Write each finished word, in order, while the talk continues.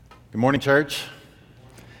Good morning, church.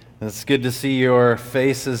 It's good to see your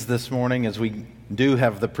faces this morning as we do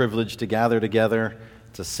have the privilege to gather together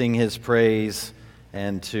to sing His praise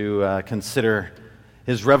and to consider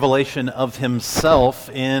His revelation of Himself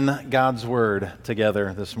in God's Word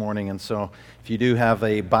together this morning. And so if you do have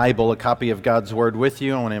a Bible, a copy of God's Word with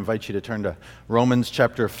you, I want to invite you to turn to Romans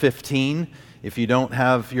chapter 15. If you don't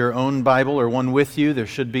have your own Bible or one with you, there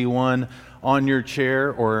should be one on your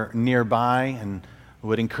chair or nearby, and I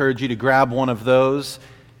would encourage you to grab one of those.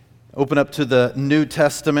 Open up to the New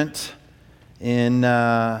Testament in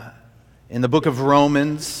the book of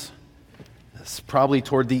Romans. It's probably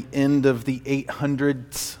toward the end of the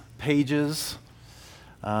 800s pages.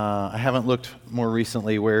 I haven't looked more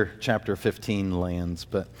recently where chapter 15 lands,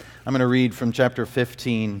 but I'm going to read from chapter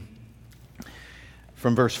 15,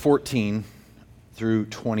 from verse 14 through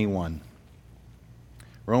 21.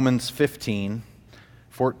 Romans 15,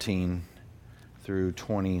 14 through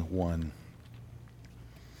 21.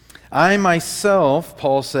 I myself,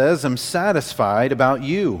 Paul says, am satisfied about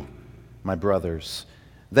you, my brothers,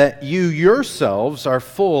 that you yourselves are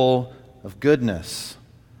full of goodness,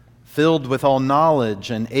 filled with all knowledge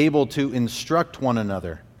and able to instruct one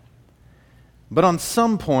another. But on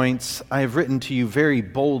some points I have written to you very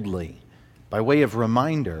boldly, by way of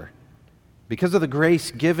reminder, because of the grace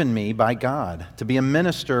given me by God to be a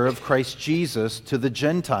minister of Christ Jesus to the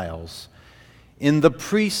Gentiles, in the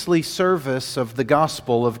priestly service of the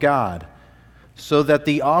gospel of God, so that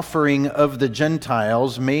the offering of the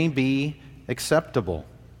Gentiles may be acceptable,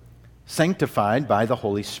 sanctified by the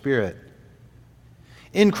Holy Spirit.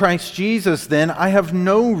 In Christ Jesus, then, I have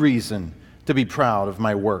no reason to be proud of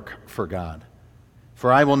my work for God,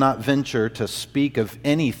 for I will not venture to speak of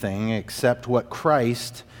anything except what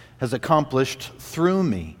Christ has accomplished through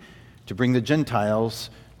me to bring the Gentiles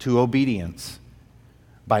to obedience,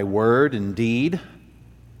 by word and deed,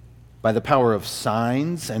 by the power of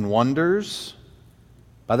signs and wonders,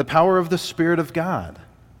 by the power of the Spirit of God,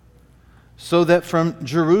 so that from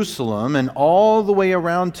Jerusalem and all the way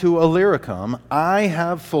around to Illyricum, I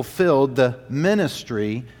have fulfilled the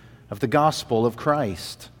ministry of the gospel of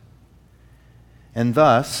Christ. And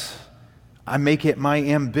thus, I make it my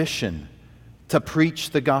ambition to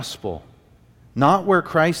preach the gospel, not where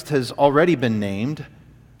Christ has already been named,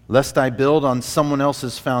 lest I build on someone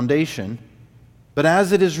else's foundation, but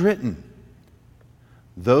as it is written,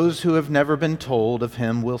 those who have never been told of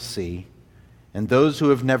him will see, and those who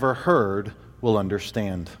have never heard will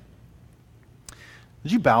understand.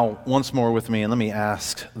 Would you bow once more with me and let me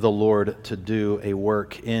ask the Lord to do a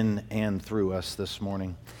work in and through us this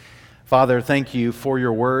morning. Father, thank you for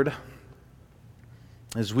your word.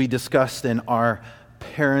 As we discussed in our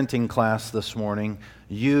parenting class this morning,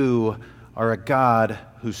 you are a God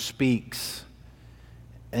who speaks.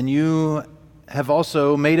 And you have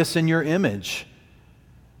also made us in your image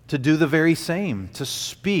to do the very same, to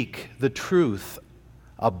speak the truth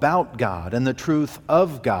about God and the truth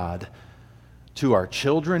of God to our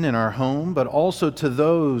children in our home, but also to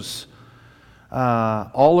those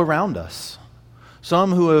all around us.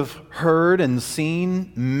 Some who have heard and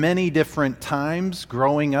seen many different times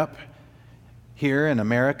growing up here in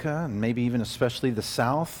America, and maybe even especially the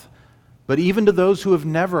South, but even to those who have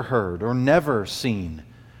never heard or never seen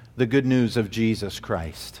the good news of Jesus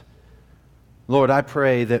Christ. Lord, I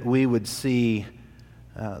pray that we would see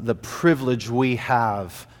the privilege we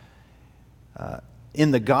have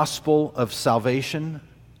in the gospel of salvation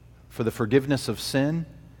for the forgiveness of sin,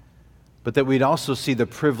 but that we'd also see the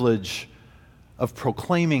privilege of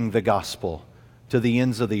proclaiming the gospel to the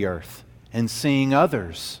ends of the earth and seeing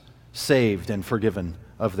others saved and forgiven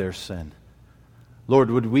of their sin. Lord,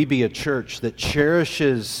 would we be a church that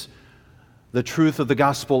cherishes the truth of the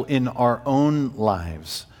gospel in our own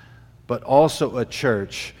lives, but also a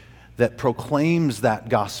church that proclaims that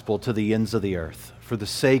gospel to the ends of the earth for the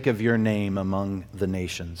sake of your name among the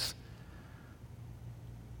nations.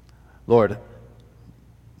 Lord,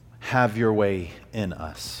 have your way in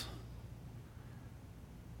us.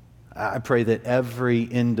 I pray that every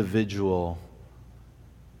individual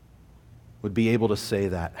would be able to say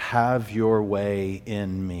that. Have your way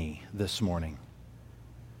in me this morning.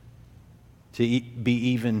 To be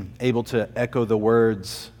even able to echo the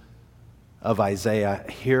words of Isaiah,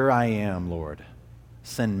 here I am, Lord,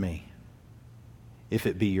 send me, if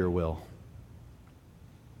it be your will.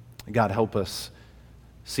 God, help us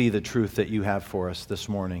see the truth that you have for us this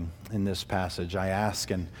morning in this passage. I ask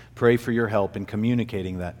and pray for your help in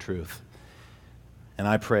communicating that truth. And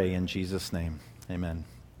I pray in Jesus' name, amen.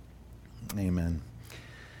 Amen.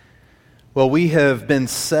 Well, we have been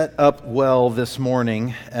set up well this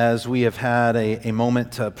morning as we have had a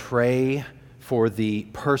moment to pray for the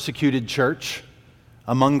persecuted church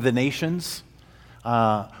among the nations.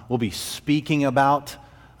 We'll be speaking about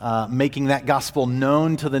making that gospel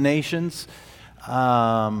known to the nations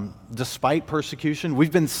despite persecution.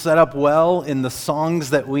 We've been set up well in the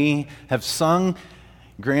songs that we have sung.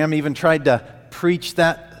 Graham even tried to preach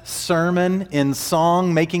that sermon in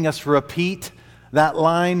song, making us repeat that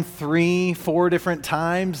line 3-4 different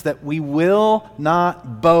times, that we will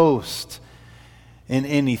not boast in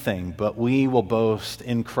anything, but we will boast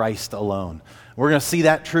in Christ alone. We're going to see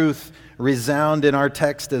that truth resound in our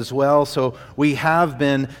text as well, so we have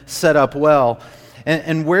been set up well.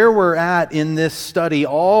 And where we're at in this study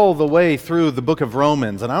all the way through the book of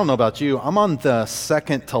Romans, and I don't know about you, I'm on the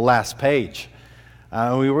second to last page.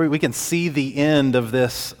 We can see the end of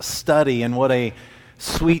this study, and what a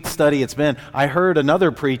sweet study it's been. I heard another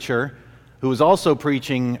preacher who was also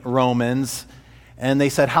preaching Romans, and they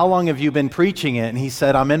said, "How long have you been preaching it?" And he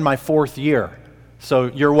said, "I'm in my 4th year." So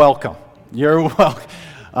you're welcome. You're welcome.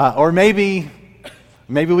 Or maybe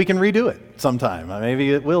we can redo it sometime.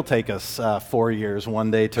 Maybe it will take us 4 years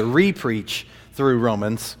one day to re-preach through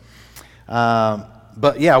Romans.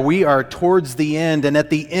 But yeah, we are towards the end, and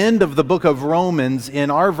at the end of the book of Romans,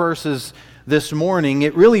 in our verses this morning,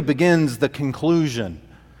 it really begins the conclusion,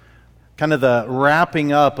 kind of the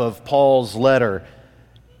wrapping up of Paul's letter.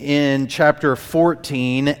 In chapter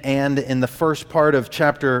 14 and in the first part of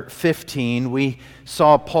chapter 15, we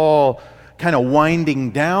saw Paul kind of winding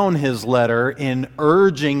down his letter in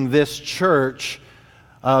urging this church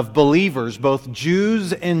of believers, both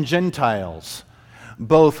Jews and Gentiles,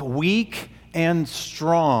 both weak and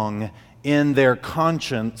strong in their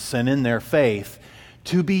conscience and in their faith,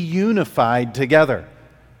 to be unified together.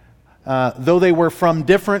 Though they were from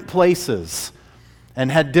different places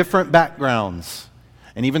and had different backgrounds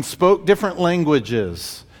and even spoke different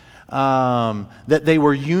languages, that they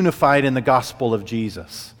were unified in the gospel of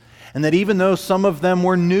Jesus. And that even though some of them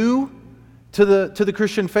were new to the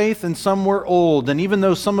Christian faith and some were old, and even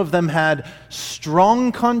though some of them had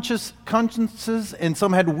strong consciences and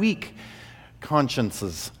some had weak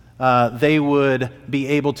consciences, they would be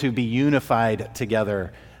able to be unified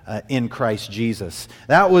together in Christ Jesus.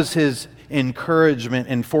 That was his encouragement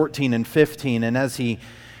in 14 and 15. And as he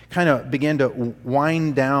kind of began to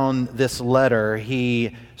wind down this letter,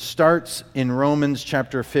 he starts in Romans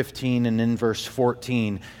chapter 15 and in verse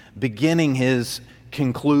 14, beginning his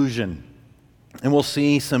conclusion. And we'll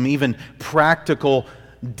see some even practical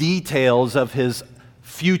details of his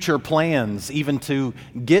future plans, even to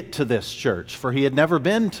get to this church, for he had never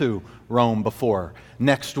been to Rome before.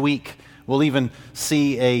 Next week, we'll even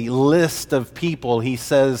see a list of people he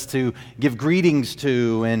says to give greetings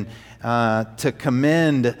to and to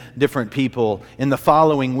commend different people in the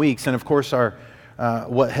following weeks. And of course, our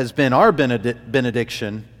what has been our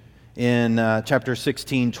benediction in chapter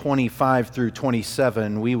 16, 25 through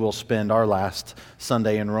 27, we will spend our last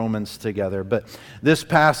Sunday in Romans together. But this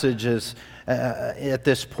passage is at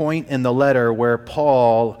this point in the letter where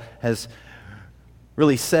Paul has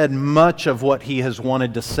really said much of what he has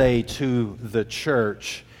wanted to say to the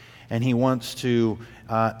church, and he wants to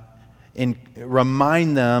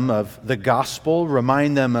remind them of the gospel,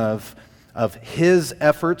 remind them of his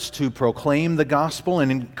efforts to proclaim the gospel,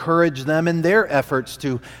 and encourage them in their efforts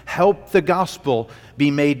to help the gospel be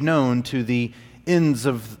made known to the ends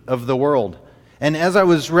of the world. And as I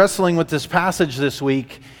was wrestling with this passage this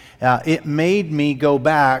week, it made me go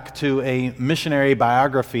back to a missionary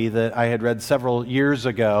biography that I had read several years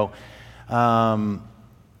ago, one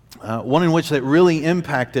in which that really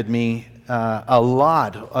impacted me a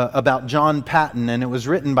lot, about John Paton, and it was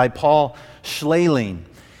written by Paul Schleling.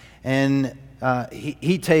 And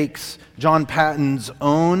he takes John Paton's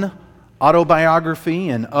own autobiography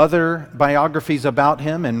and other biographies about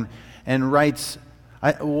him and writes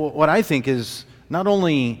what I think is not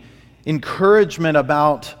only encouragement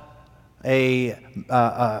about a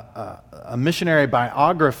missionary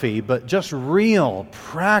biography, but just real,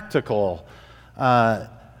 practical,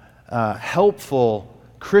 helpful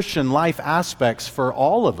Christian life aspects for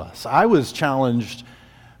all of us. I was challenged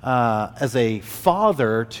as a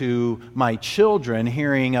father to my children,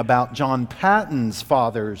 hearing about John Paton's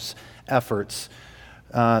father's efforts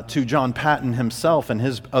to John Paton himself and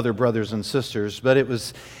his other brothers and sisters. But it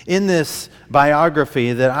was in this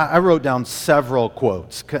biography that I wrote down several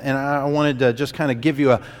quotes, and I wanted to just kind of give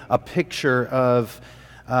you a picture of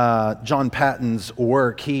John Paton's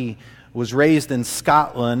work. He was raised in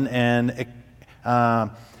Scotland, and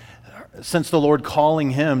since the Lord calling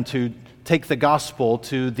him to take the gospel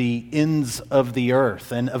to the ends of the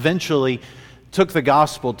earth, and eventually took the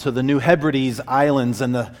gospel to the New Hebrides Islands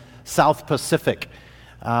in the South Pacific.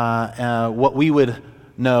 what we would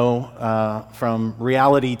know from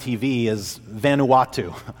reality TV as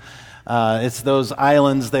Vanuatu. It's those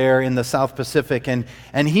islands there in the South Pacific, and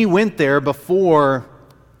he went there before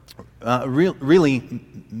really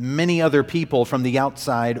many other people from the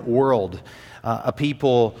outside world, a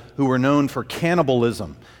people who were known for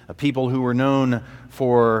cannibalism, a people who were known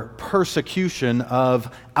for persecution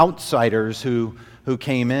of outsiders who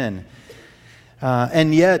came in.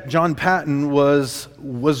 And yet John Paton was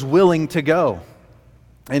willing to go.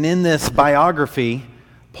 And in this biography,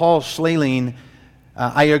 Paul Schleling,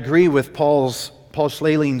 I agree with Paul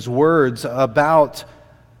Schleling's words about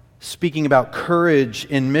speaking about courage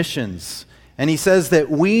in missions. And he says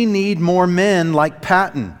that we need more men like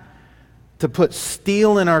Paton to put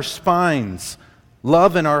steel in our spines,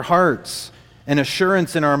 love in our hearts, and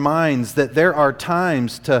assurance in our minds that there are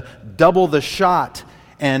times to double the shot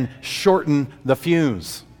and shorten the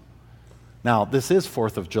fuse. Now, this is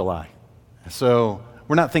 4th of July. So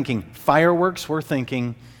we're not thinking fireworks, we're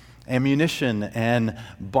thinking ammunition and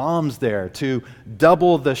bombs there to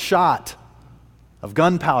double the shot of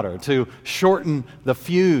gunpowder, to shorten the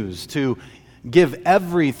fuse, to give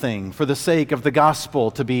everything for the sake of the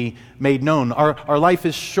gospel to be made known. Our life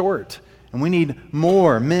is short, and we need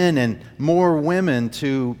more men and more women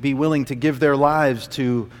to be willing to give their lives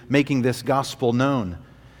to making this gospel known.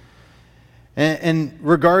 And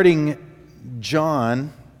regarding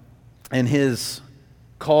John and his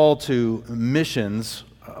call to missions,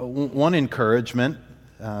 one encouragement,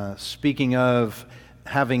 speaking of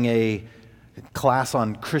having a class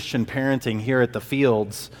on Christian parenting here at the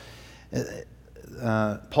Fields,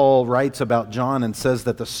 Paul writes about John and says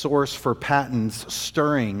that the source for Paton's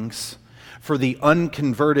stirrings for the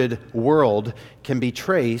unconverted world can be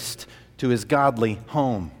traced to his godly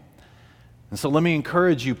home. And so let me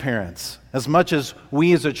encourage you, parents, as much as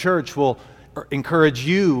we as a church will encourage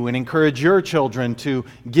you and encourage your children to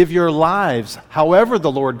give your lives, however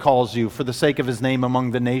the Lord calls you, for the sake of His name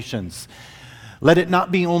among the nations. Let it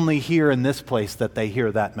not be only here in this place that they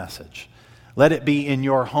hear that message. Let it be in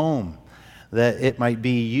your home, that it might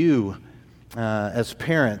be you as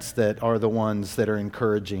parents that are the ones that are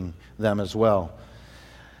encouraging them as well.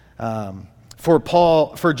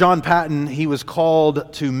 For John Paton, he was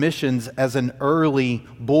called to missions as an early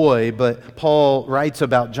boy, but Paul writes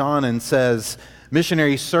about John and says,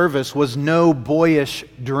 missionary service was no boyish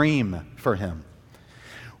dream for him.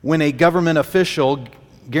 When a government official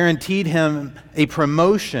guaranteed him a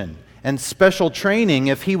promotion and special training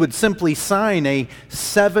if he would simply sign a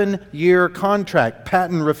 7-year contract,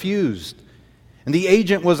 Paton refused. And the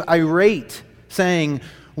agent was irate, saying,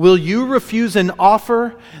 "Will you refuse an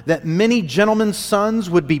offer that many gentlemen's sons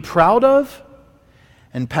would be proud of?"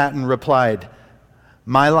 And Paton replied,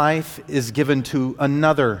 "My life is given to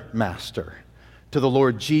another master, to the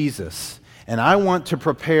Lord Jesus, and I want to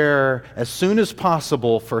prepare as soon as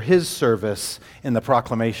possible for His service in the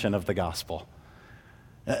proclamation of the gospel."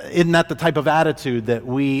 Isn't that the type of attitude that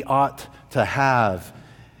we ought to have?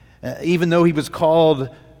 Even though he was called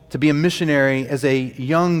to be a missionary as a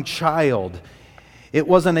young child, it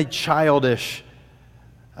wasn't a childish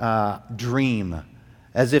dream,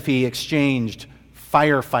 as if he exchanged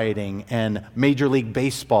firefighting and Major League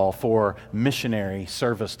Baseball for missionary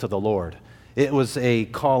service to the Lord. It was a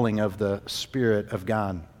calling of the Spirit of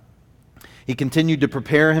God. He continued to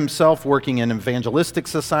prepare himself, working in evangelistic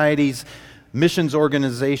societies, missions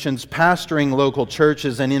organizations, pastoring local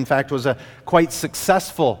churches, and in fact was a quite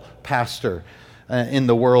successful pastor in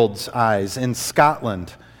the world's eyes in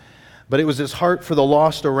Scotland. But it was his heart for the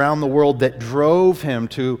lost around the world that drove him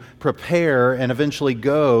to prepare and eventually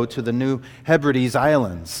go to the New Hebrides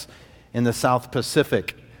Islands in the South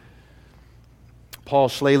Pacific. Paul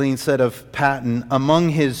Schleling said of Paton, among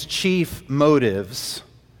his chief motives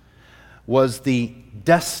was the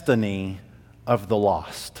destiny of the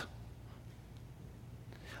lost.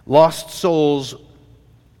 Lost souls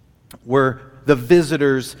were the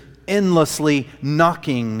visitors endlessly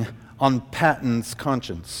knocking on Paton's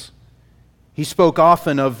conscience. He spoke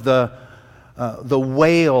often of the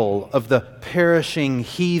wail of the perishing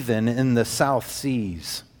heathen in the South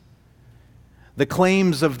Seas. The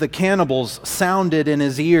claims of the cannibals sounded in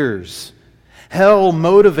his ears. Hell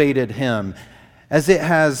motivated him, as it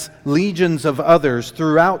has legions of others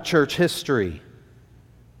throughout church history,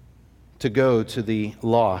 to go to the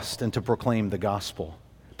lost and to proclaim the gospel.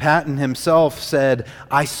 Paton himself said,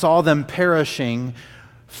 "I saw them perishing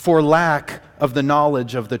for lack of the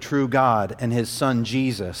knowledge of the true God and His Son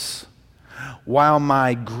Jesus, while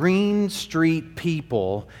my Green Street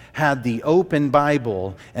people had the open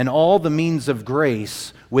Bible and all the means of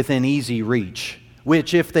grace within easy reach.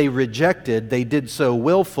 which if they rejected, they did so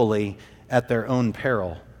willfully at their own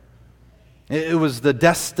peril. It was the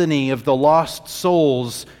destiny of the lost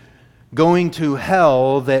souls going to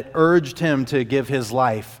hell that urged him to give his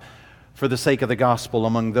life for the sake of the gospel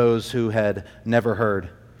among those who had never heard.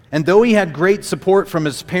 And though he had great support from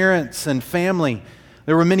his parents and family,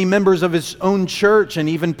 there were many members of his own church and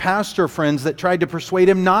even pastor friends that tried to persuade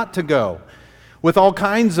him not to go, with all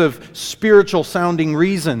kinds of spiritual-sounding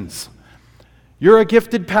reasons. You're a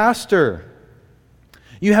gifted pastor.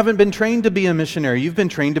 You haven't been trained to be a missionary. You've been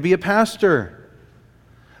trained to be a pastor.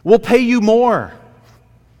 We'll pay you more.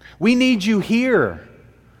 We need you here.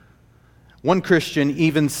 One Christian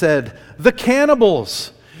even said, "The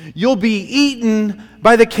cannibals. You'll be eaten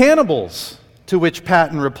by the cannibals." To which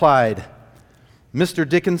Patton replied, "Mr.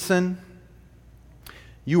 Dickinson,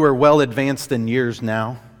 you are well advanced in years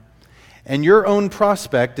now, and your own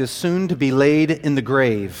prospect is soon to be laid in the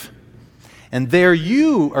grave, and there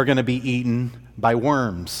you are going to be eaten by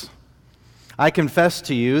worms. I confess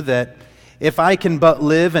to you that if I can but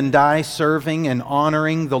live and die serving and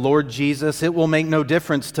honoring the Lord Jesus, it will make no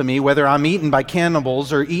difference to me whether I'm eaten by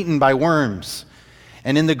cannibals or eaten by worms.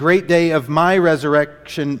 And in the great day of my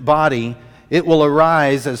resurrection body, it will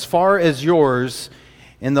arise as far as yours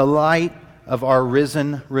in the light of our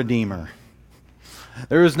risen Redeemer."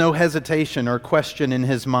 There was no hesitation or question in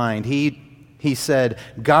his mind. He said,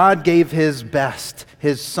 "God gave his best,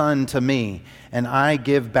 his Son, to me, and I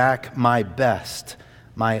give back my best,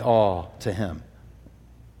 my all, to him."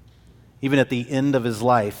 Even at the end of his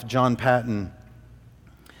life, John Patton,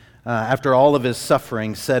 after all of his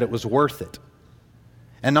suffering, said it was worth it.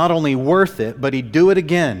 And not only worth it, but he'd do it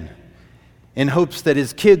again in hopes that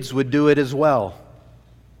his kids would do it as well.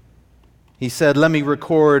 He said, "Let me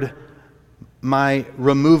record my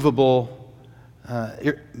removable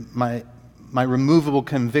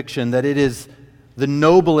conviction that it is the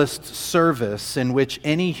noblest service in which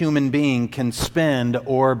any human being can spend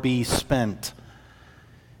or be spent.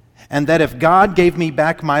 And that if God gave me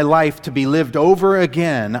back my life to be lived over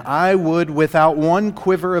again, I would, without one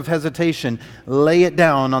quiver of hesitation, lay it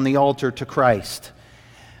down on the altar to Christ,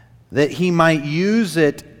 that He might use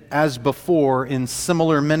it as before in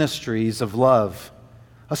similar ministries of love,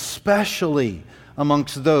 especially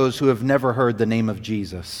amongst those who have never heard the name of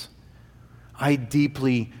Jesus. I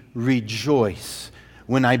deeply rejoice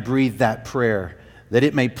when I breathe that prayer, that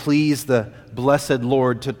it may please the blessed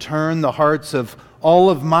Lord to turn the hearts of all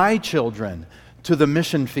of my children to the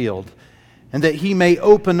mission field, and that He may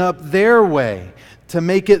open up their way to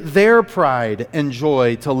make it their pride and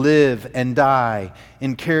joy to live and die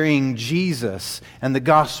in carrying Jesus and the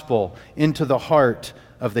gospel into the heart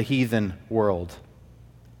of the heathen world."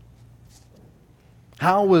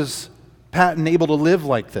 How was Patton able to live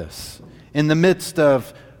like this in the midst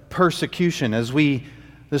of persecution? As we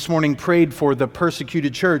this morning prayed for the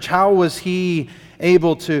persecuted church, how was he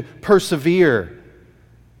able to persevere?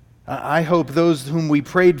 I hope those whom we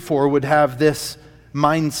prayed for would have this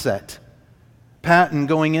mindset. Patton,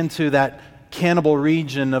 going into that cannibal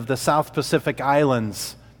region of the South Pacific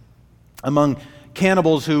Islands, among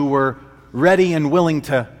cannibals who were ready and willing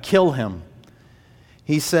to kill him,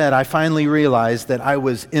 he said, "I finally realized that I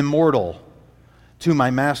was immortal to my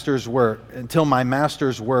master's work until my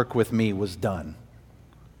master's work with me was done.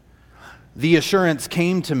 The assurance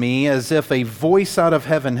came to me as if a voice out of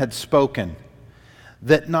heaven had spoken,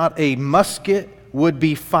 that not a musket would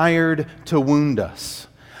be fired to wound us,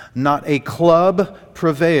 not a club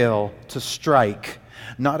prevail to strike,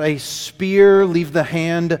 not a spear leave the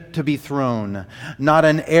hand to be thrown, not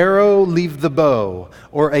an arrow leave the bow,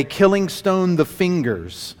 or a killing stone the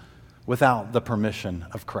fingers, without the permission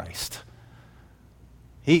of Christ."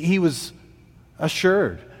 He was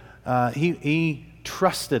assured. He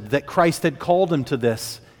trusted that Christ had called him to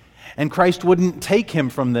this, and Christ wouldn't take him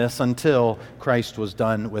from this until Christ was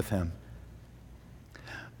done with him.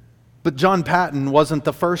 But John Patton wasn't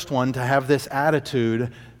the first one to have this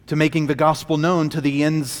attitude to making the gospel known to the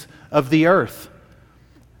ends of the earth.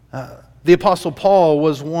 The Apostle Paul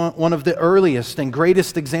was one of the earliest and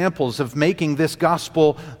greatest examples of making this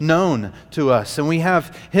gospel known to us. And we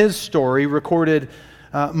have his story recorded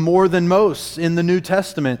more than most in the New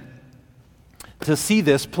Testament to see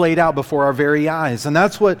this played out before our very eyes. And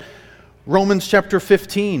that's what Romans chapter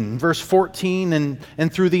 15, verse 14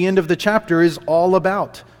 and through the end of the chapter is all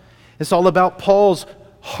about. It's all about Paul's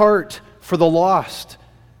heart for the lost,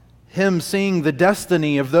 him seeing the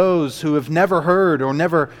destiny of those who have never heard or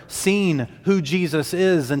never seen who Jesus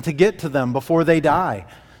is, and to get to them before they die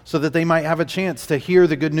so that they might have a chance to hear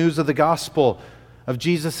the good news of the gospel of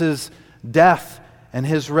Jesus' death and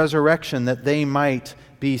His resurrection, that they might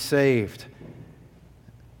be saved.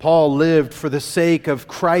 Paul lived for the sake of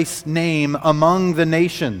Christ's name among the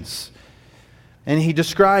nations. And he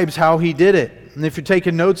describes how he did it. And if you're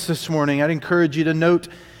taking notes this morning, I'd encourage you to note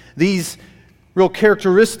these real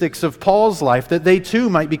characteristics of Paul's life, that they too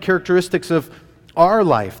might be characteristics of our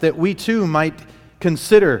life, that we too might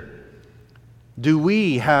consider. Do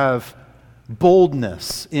we have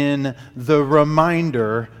boldness in the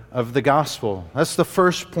reminder of the gospel? That's the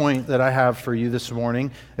first point that I have for you this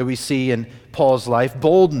morning that we see in Paul's life.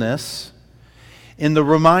 Boldness in the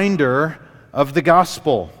reminder of the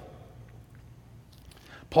gospel.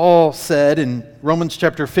 Paul said in Romans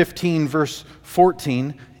chapter 15, verse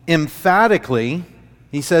 14, emphatically,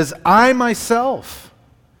 he says, I myself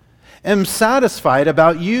am satisfied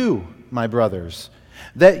about you, my brothers,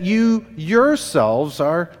 that you yourselves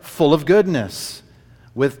are full of goodness,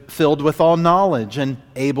 filled with all knowledge, and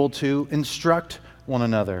able to instruct one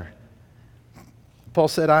another. Paul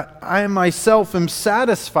said, I myself am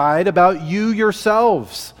satisfied about you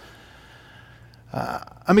yourselves.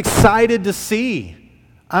 I'm excited to see.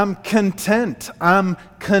 I'm content. I'm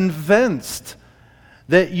convinced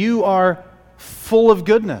that you are full of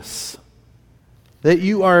goodness, that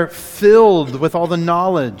you are filled with all the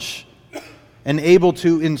knowledge and able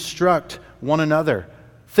to instruct one another.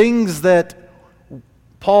 Things that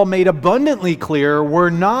Paul made abundantly clear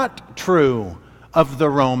were not true of the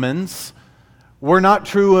Romans, were not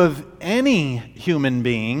true of any human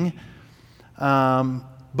being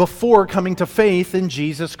before coming to faith in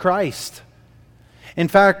Jesus Christ. In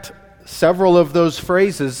fact, several of those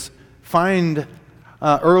phrases find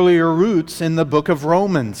earlier roots in the book of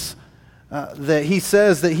Romans. That he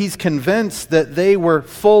says that he's convinced that they were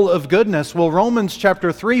full of goodness. Well, Romans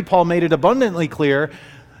chapter 3, Paul made it abundantly clear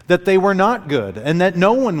that they were not good and that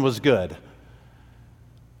no one was good.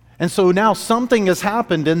 And so now something has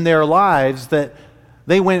happened in their lives that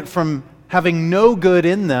they went from having no good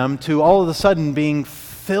in them to all of a sudden being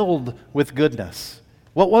filled with goodness.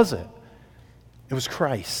 What was it? It was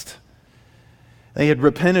Christ. They had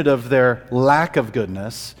repented of their lack of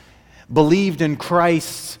goodness, believed in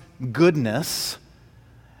Christ's goodness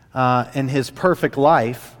and His perfect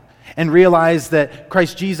life, and realized that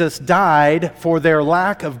Christ Jesus died for their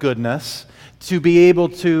lack of goodness to be able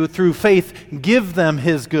to, through faith, give them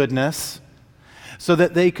His goodness so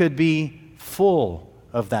that they could be full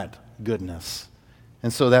of that goodness.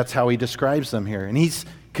 And so that's how he describes them here. And he's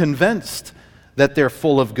convinced that they're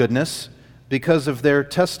full of goodness because of their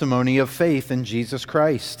testimony of faith in Jesus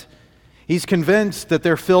Christ. He's convinced that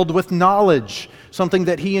they're filled with knowledge, something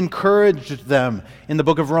that he encouraged them in the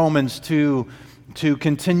book of Romans to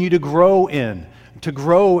continue to grow in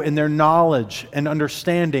their knowledge and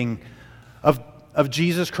understanding of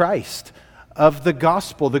Jesus Christ, of the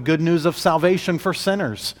gospel, the good news of salvation for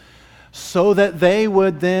sinners, so that they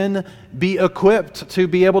would then be equipped to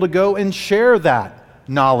be able to go and share that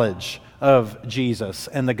knowledge of Jesus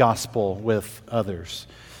and the gospel with others.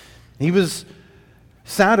 He was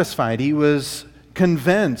satisfied. He was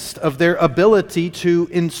convinced of their ability to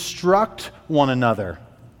instruct one another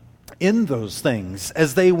in those things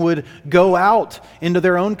as they would go out into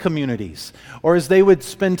their own communities, or as they would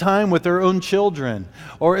spend time with their own children,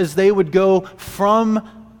 or as they would go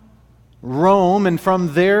from Rome and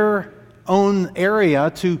from their own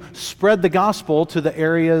area to spread the gospel to the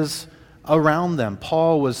areas around them.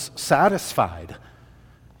 Paul was satisfied.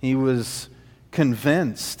 He was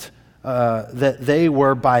convinced that they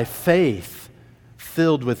were by faith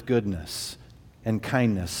filled with goodness and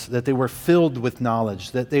kindness, that they were filled with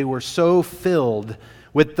knowledge, that they were so filled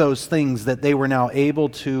with those things that they were now able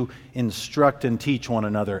to instruct and teach one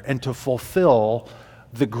another and to fulfill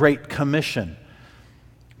the Great Commission,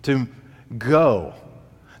 to go,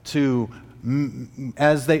 to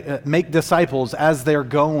as they make disciples as they're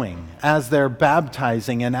going, as they're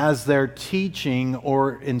baptizing, and as they're teaching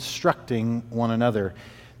or instructing one another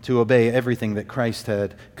to obey everything that Christ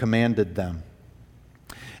had commanded them.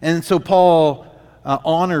 And so Paul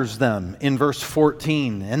honors them in verse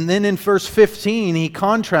 14. And then in verse 15, he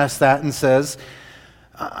contrasts that and says,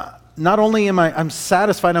 not only am I'm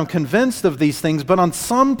satisfied, I'm convinced of these things, but on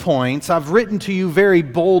some points I've written to you very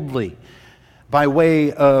boldly by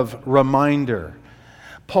way of reminder.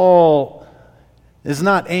 Paul is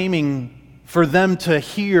not aiming for them to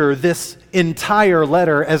hear this entire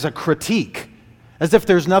letter as a critique, as if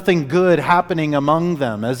there's nothing good happening among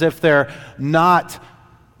them, as if they're not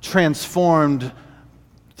transformed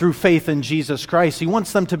through faith in Jesus Christ. He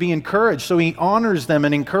wants them to be encouraged, so he honors them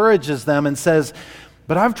and encourages them and says,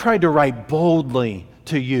 but I've tried to write boldly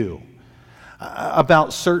to you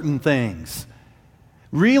about certain things,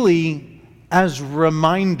 really as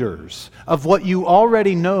reminders of what you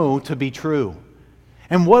already know to be true.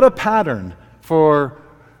 And what a pattern for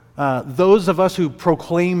those of us who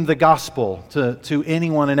proclaim the gospel to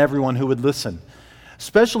anyone and everyone who would listen,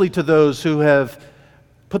 especially to those who have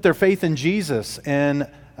put their faith in Jesus and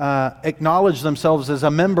acknowledge themselves as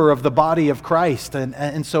a member of the body of Christ.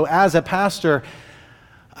 And so as a pastor,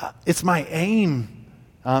 it's my aim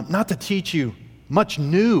not to teach you much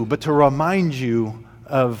new, but to remind you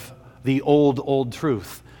of the old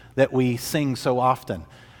truth that we sing so often.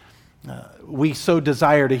 We so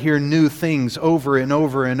desire to hear new things over and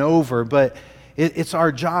over and over, but it's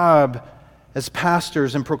our job as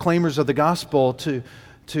pastors and proclaimers of the gospel to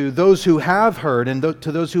those who have heard and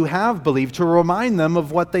to those who have believed, to remind them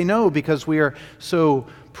of what they know, because we are so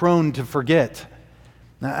prone to forget.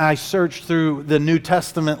 Now, I searched through the New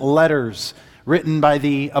Testament letters written by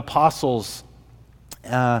the apostles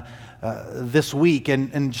this week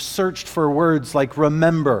and searched for words like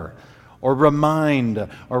remember or remind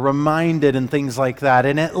or reminded and things like that.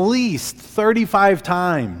 And at least 35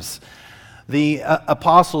 times the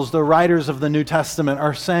apostles, the writers of the New Testament,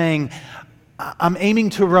 are saying, I'm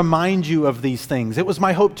aiming to remind you of these things. It was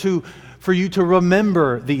my hope for you to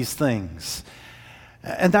remember these things.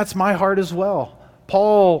 And that's my heart as well.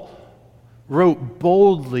 Paul wrote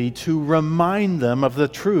boldly to remind them of the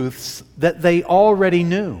truths that they already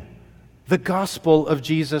knew, the gospel of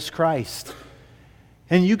Jesus Christ.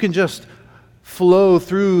 And you can just flow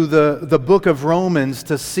through the book of Romans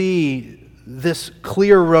to see this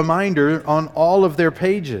clear reminder on all of their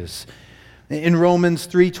pages. In Romans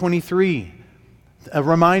 3:23, a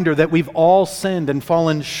reminder that we've all sinned and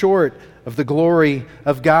fallen short of the glory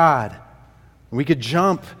of God. We could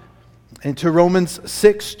jump into Romans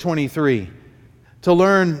 6:23 to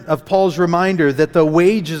learn of Paul's reminder that the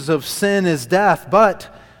wages of sin is death,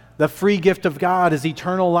 but the free gift of God is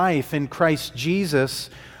eternal life in Christ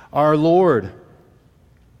Jesus our Lord.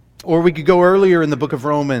 Or we could go earlier in the book of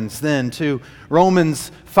Romans then to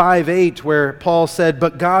Romans 5:8, where Paul said,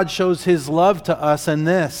 "But God shows His love to us in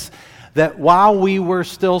this, that while we were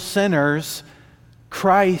still sinners,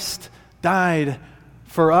 Christ died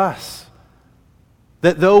for us."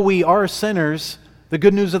 That though we are sinners, the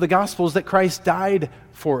good news of the gospel is that Christ died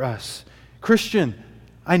for us. Christian,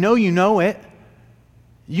 I know you know it.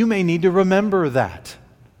 You may need to remember that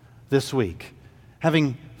this week,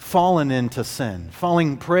 having fallen into sin,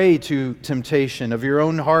 falling prey to temptation of your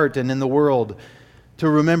own heart and in the world, to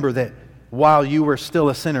remember that while you were still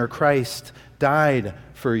a sinner, Christ died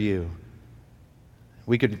for you.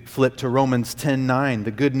 We could flip to Romans 10:9.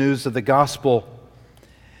 The good news of the gospel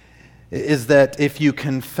is that if you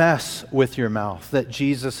confess with your mouth that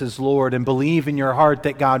Jesus is Lord and believe in your heart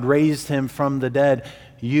that God raised Him from the dead,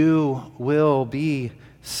 you will be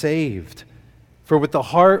saved. For with the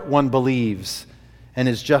heart one believes and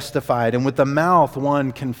is justified, and with the mouth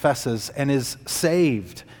one confesses and is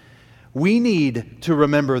saved. We need to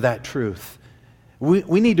remember that truth.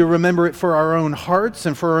 We need to remember it for our own hearts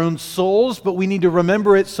and for our own souls, but we need to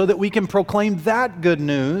remember it so that we can proclaim that good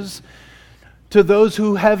news to those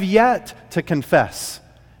who have yet to confess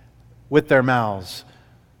with their mouths,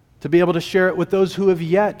 to be able to share it with those who have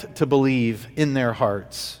yet to believe in their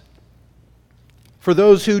hearts. For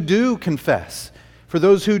those who do confess, for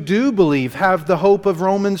those who do believe, have the hope of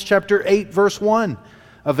Romans chapter 8, verse 1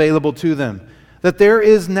 available to them, that there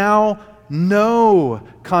is now no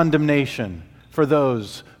condemnation for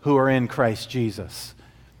those who are in Christ Jesus.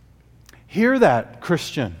 Hear that,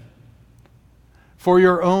 Christian. For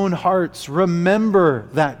your own hearts, remember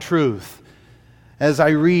that truth as I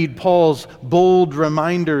read Paul's bold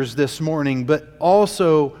reminders this morning, but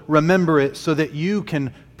also remember it so that you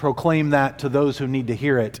can proclaim that to those who need to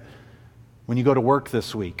hear it when you go to work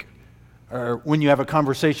this week, or when you have a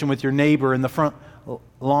conversation with your neighbor in the front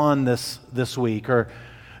lawn this week, or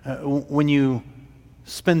when you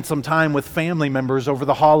spend some time with family members over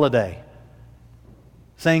the holiday,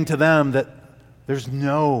 saying to them that there's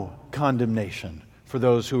no condemnation for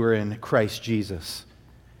those who are in Christ Jesus.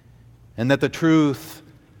 And that the truth,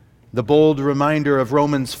 the bold reminder of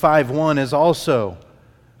Romans 5:1 is also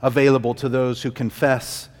available to those who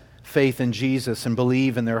confess faith in Jesus and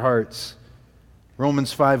believe in their hearts.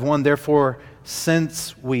 Romans 5:1, therefore,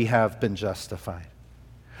 since we have been justified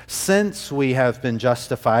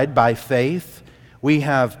by faith, we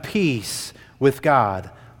have peace with God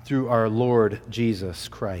through our Lord Jesus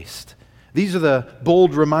Christ. These are the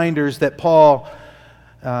bold reminders that Paul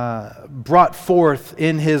brought forth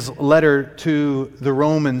in his letter to the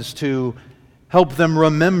Romans to help them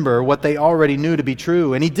remember what they already knew to be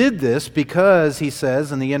true. And he did this because, he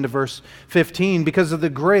says in the end of verse 15, because of the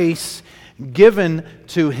grace given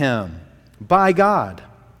to him by God.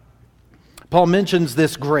 Paul mentions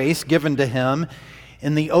this grace given to him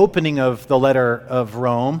in the opening of the letter of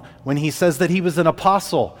Rome when he says that he was an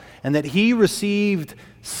apostle and that he received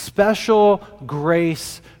special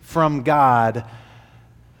grace from God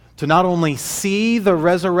to not only see the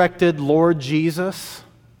resurrected Lord Jesus,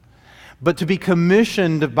 but to be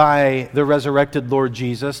commissioned by the resurrected Lord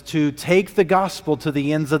Jesus to take the gospel to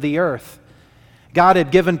the ends of the earth. God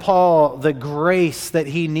had given Paul the grace that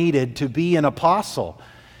he needed to be an apostle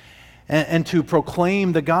and to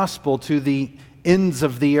proclaim the gospel to the ends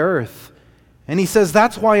of the earth. And he says,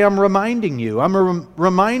 that's why I'm reminding you. I'm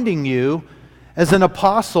reminding you as an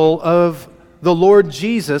apostle of the Lord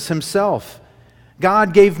Jesus himself.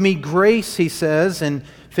 God gave me grace, he says in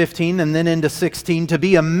 15 and then into 16, to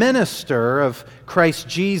be a minister of Christ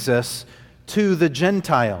Jesus to the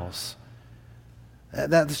Gentiles.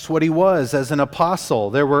 That's what he was as an apostle.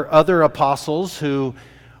 There were other apostles who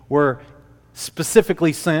were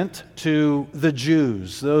specifically sent to the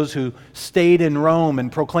Jews, those who stayed in Rome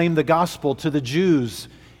and proclaimed the gospel to the Jews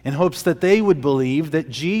in hopes that they would believe that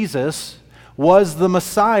Jesus was the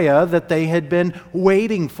Messiah that they had been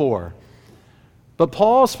waiting for. But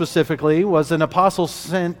Paul specifically was an apostle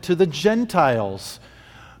sent to the Gentiles,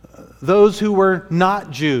 those who were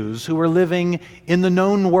not Jews, who were living in the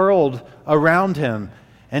known world around him.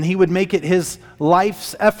 And he would make it his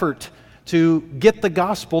life's effort to get the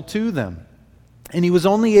gospel to them. And he was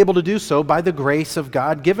only able to do so by the grace of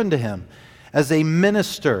God given to him as a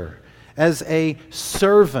minister, as a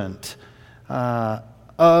servant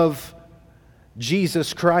of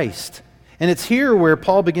Jesus Christ. And it's here where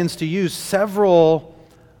Paul begins to use several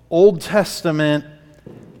Old Testament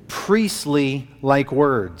priestly-like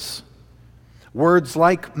words. Words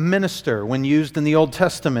like minister, when used in the Old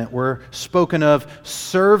Testament, were spoken of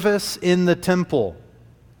service in the temple.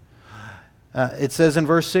 It says in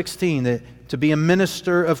verse 16 that to be a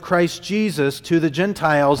minister of Christ Jesus to the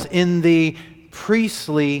Gentiles in the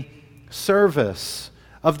priestly service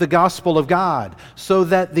of the gospel of God, so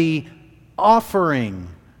that the offering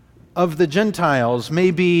of the Gentiles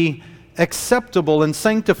may be acceptable and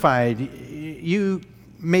sanctified. You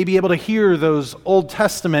may be able to hear those Old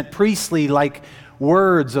Testament priestly-like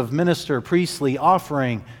words of minister, priestly,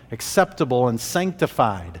 offering, acceptable and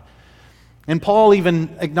sanctified. And Paul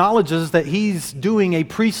even acknowledges that he's doing a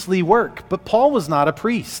priestly work, but Paul was not a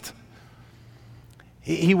priest.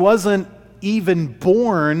 He wasn't even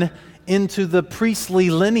born into the priestly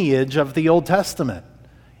lineage of the Old Testament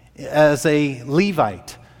as a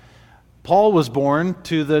Levite. Paul was born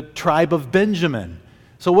to the tribe of Benjamin.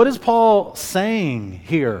 So what is Paul saying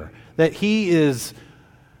here? That he is,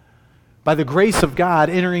 by the grace of God,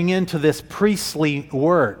 entering into this priestly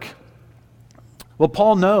work. Well,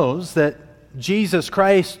 Paul knows that Jesus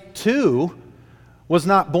Christ, too, was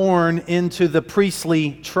not born into the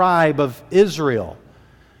priestly tribe of Israel.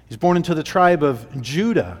 He's born into the tribe of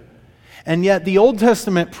Judah. And yet the Old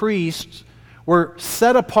Testament priests were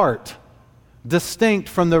set apart, distinct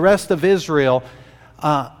from the rest of Israel,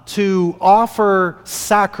 to offer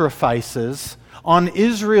sacrifices on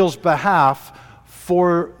Israel's behalf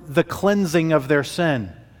for the cleansing of their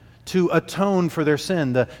sin, to atone for their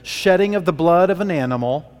sin, the shedding of the blood of an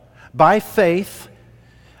animal by faith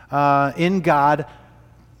in God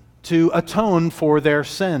to atone for their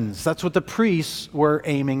sins. That's what the priests were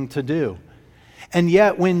aiming to do. And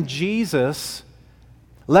yet when Jesus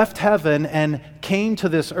left heaven and came to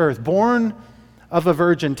this earth, born of a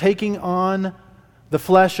virgin, taking on the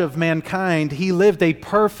flesh of mankind, he lived a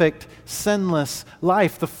perfect, sinless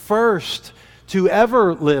life, the first to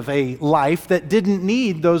ever live a life that didn't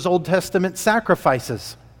need those Old Testament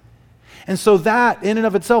sacrifices. And so that, in and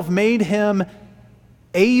of itself, made him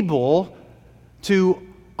able to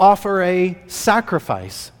offer a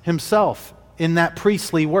sacrifice himself in that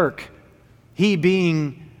priestly work, he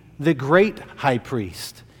being the great high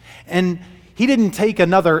priest. And he didn't take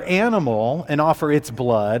another animal and offer its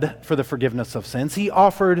blood for the forgiveness of sins. He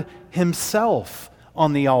offered himself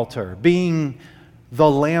on the altar, being the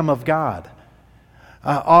Lamb of God,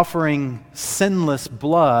 offering sinless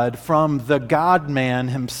blood from the God-man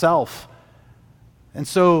himself. And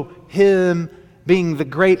so him being the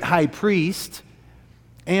great high priest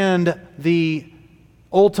and the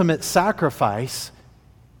ultimate sacrifice,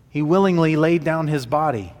 he willingly laid down his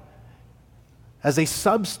body as a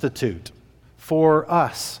substitute for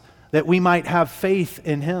us, that we might have faith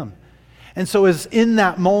in him. And so it's in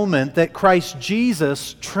that moment that Christ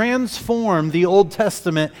Jesus transformed the Old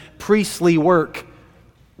Testament priestly work.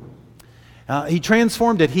 He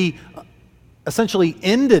transformed it. He essentially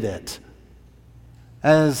ended it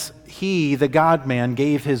as he, the God-man,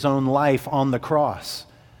 gave his own life on the cross.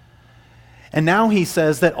 And now he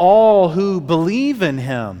says that all who believe in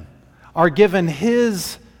him are given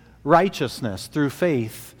His righteousness through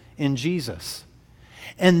faith in Jesus.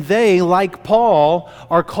 And they, like Paul,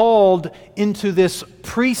 are called into this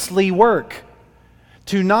priestly work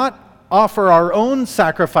to not offer our own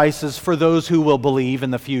sacrifices for those who will believe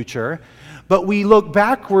in the future, but we look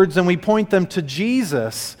backwards and we point them to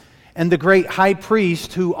Jesus and the great high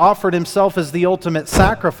priest who offered himself as the ultimate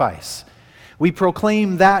sacrifice. We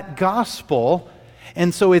proclaim that gospel,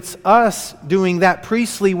 and so it's us doing that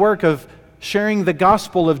priestly work of sharing the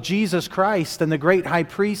gospel of Jesus Christ and the great high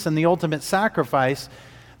priest and the ultimate sacrifice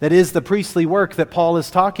that is the priestly work that Paul is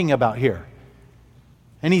talking about here.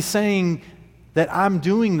 And he's saying that I'm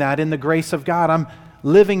doing that in the grace of God. I'm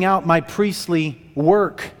living out my priestly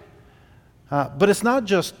work. But it's not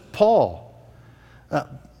just Paul.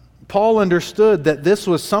 Paul understood that this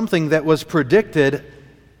was something that was predicted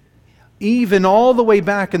even all the way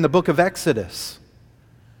back in the book of Exodus.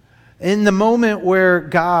 In the moment where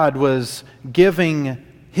God was giving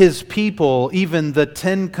His people even the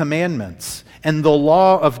 10 Commandments and the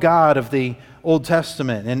law of God of the Old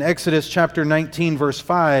Testament. In Exodus chapter 19, verse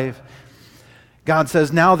 5, God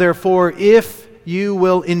says, "Now therefore, if you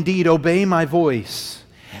will indeed obey my voice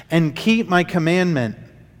and keep my commandment,"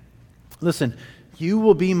 listen, "you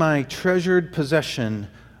will be my treasured possession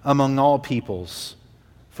among all peoples,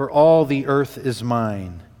 for all the earth is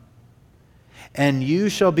mine. And you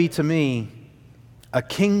shall be to me a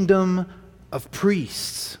kingdom of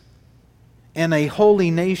priests and a holy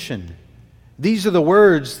nation. These are the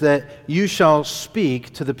words that you shall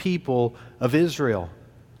speak to the people of Israel."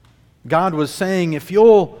 God was saying, if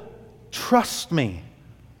you'll trust me,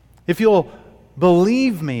 if you'll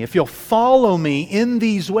believe me, if you'll follow me in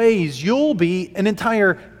these ways, you'll be an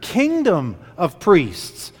entire kingdom of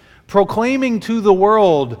priests, proclaiming to the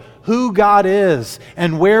world who God is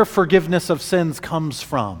and where forgiveness of sins comes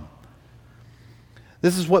from.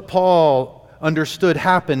 This is what Paul understood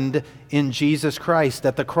happened in Jesus Christ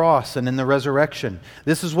at the cross and in the resurrection.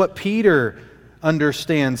 This is what Peter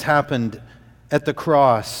understands happened at the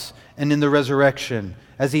cross and in the resurrection.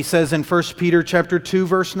 As he says in 1 Peter chapter 2,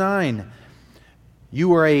 verse 9,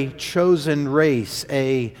 "You are a chosen race,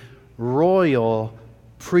 a royal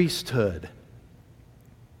priesthood."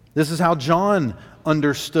 This is how John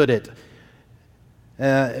understood it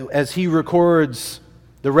as he records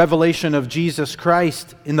the revelation of Jesus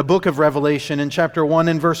Christ in the book of Revelation in chapter 1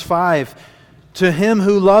 and verse 5. "To Him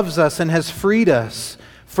who loves us and has freed us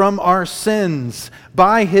from our sins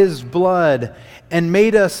by His blood and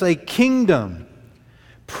made us a kingdom,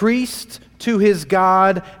 priest to His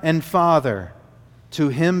God and Father. To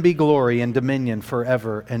Him be glory and dominion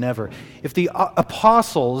forever and ever." If the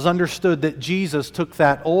apostles understood that Jesus took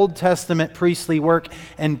that Old Testament priestly work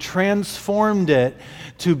and transformed it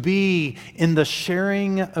to be in the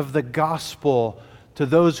sharing of the gospel to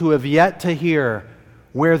those who have yet to hear,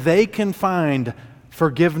 where they can find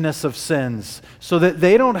forgiveness of sins so that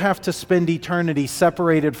they don't have to spend eternity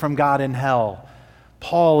separated from God in hell,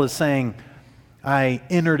 Paul is saying, I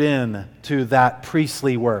entered in to that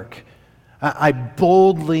priestly work. I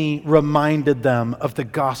boldly reminded them of the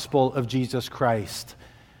gospel of Jesus Christ.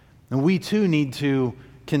 And we too need to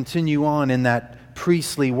continue on in that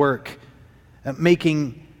priestly work,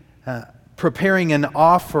 preparing an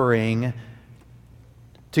offering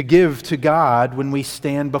to give to God when we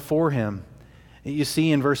stand before Him. You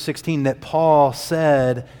see in verse 16 that Paul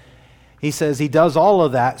said, he says he does all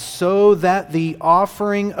of that so that the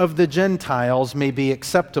offering of the Gentiles may be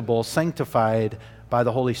acceptable, sanctified by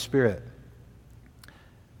the Holy Spirit.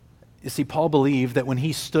 You see, Paul believed that when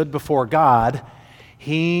he stood before God,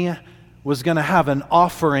 he was going to have an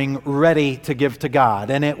offering ready to give to God.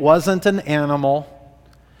 And it wasn't an animal.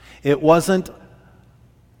 It wasn't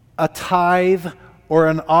a tithe or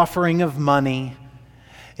an offering of money.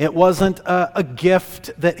 It wasn't a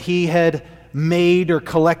gift that he had made or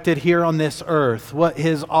collected here on this earth. What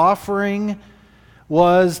his offering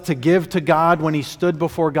was to give to God when he stood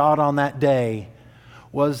before God on that day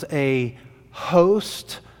was a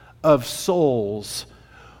host of souls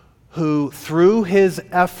who, through his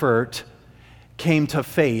effort, came to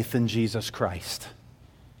faith in Jesus Christ.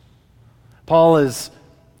 Paul is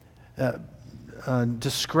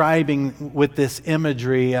describing with this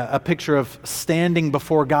imagery a picture of standing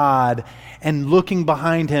before God and looking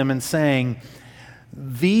behind him and saying,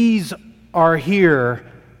 "These are here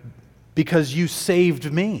because you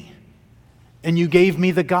saved me and you gave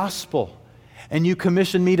me the gospel. And you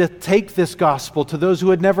commissioned me to take this gospel to those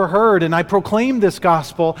who had never heard, and I proclaimed this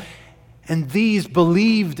gospel, and these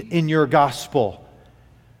believed in your gospel.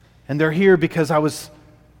 And they're here because I was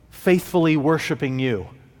faithfully worshiping you,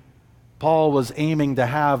 Paul was aiming to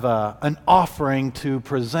have an offering to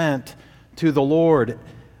present to the Lord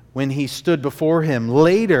when he stood before him.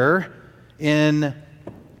 Later, in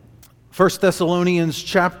 1 Thessalonians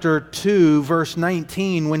chapter 2, verse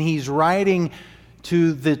 19, when he's writing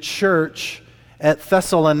to the church at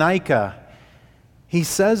Thessalonica, he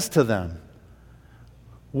says to them,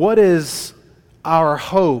 "What is our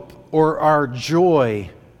hope or our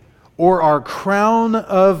joy or our crown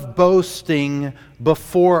of boasting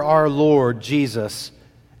before our Lord Jesus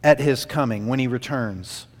at His coming when He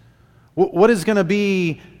returns? What is going to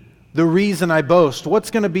be the reason I boast? What's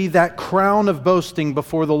going to be that crown of boasting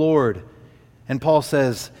before the Lord?" And Paul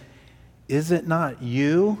says, "Is it not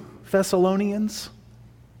you, Thessalonians?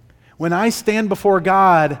 When I stand before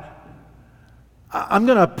God, I'm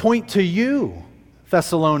going to point to you,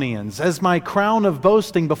 Thessalonians, as my crown of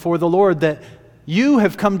boasting before the Lord, that you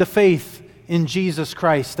have come to faith in Jesus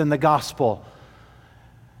Christ and the gospel.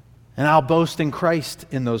 And I'll boast in Christ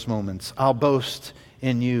in those moments. I'll boast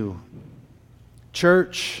in you."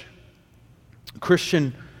 Church,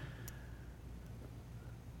 Christian,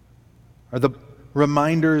 are the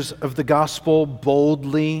reminders of the gospel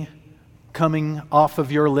boldly coming off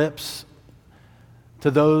of your lips to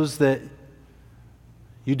those that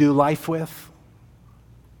you do life with?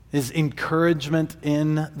 Is encouragement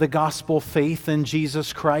in the gospel, faith in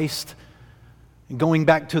Jesus Christ, going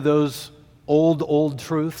back to those old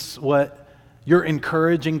truths, what you're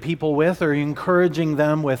encouraging people with? Or are you encouraging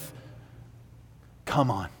them with,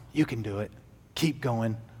 "Come on, you can do it, keep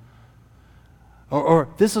going"? Or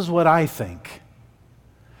 "This is what I think"?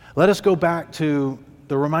 Let us go back to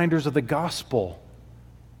the reminders of the gospel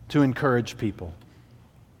to encourage people.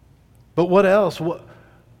 But what else?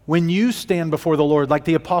 When you stand before the Lord, like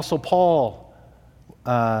the Apostle Paul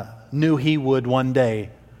knew he would one day,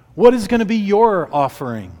 what is going to be your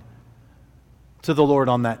offering to the Lord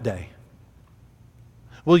on that day?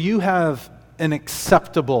 Will you have an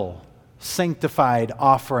acceptable, sanctified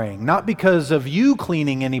offering, not because of you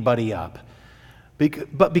cleaning anybody up,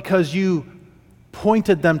 but because you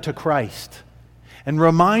pointed them to Christ and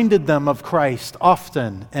reminded them of Christ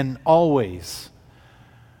often and always?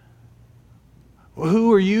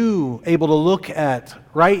 Who are you able to look at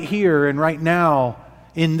right here and right now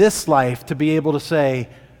in this life to be able to say,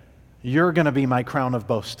 "You're going to be my crown of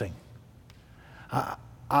boasting"?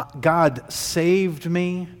 God saved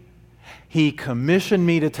me. He commissioned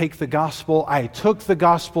me to take the gospel. I took the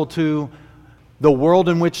gospel to the world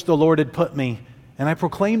in which the Lord had put me, and I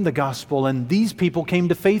proclaimed the gospel, and these people came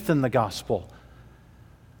to faith in the gospel.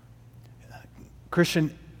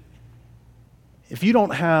 Christian, if you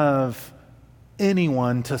don't have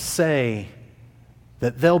anyone to say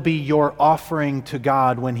that they'll be your offering to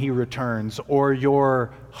God when He returns, or your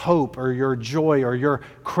hope or your joy or your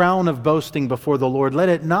crown of boasting before the Lord, let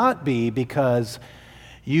it not be because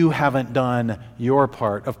you haven't done your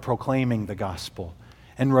part of proclaiming the gospel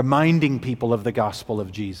and reminding people of the gospel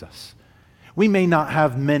of Jesus. We may not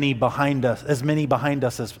have many behind us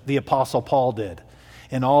as the Apostle Paul did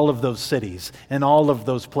in all of those cities, in all of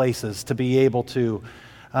those places, to be able to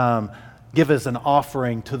give as an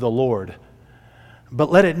offering to the Lord. But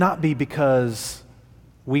let it not be because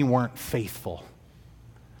we weren't faithful.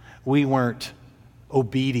 We weren't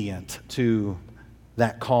obedient to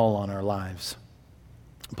that call on our lives.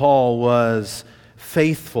 Paul was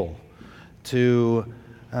faithful to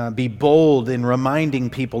be bold in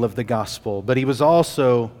reminding people of the gospel, but he was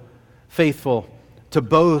also faithful to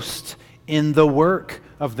boast in the work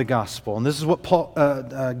of the gospel. And this is what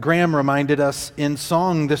Graham reminded us in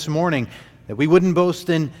song this morning, that we wouldn't boast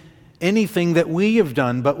in anything that we have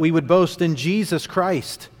done, but we would boast in Jesus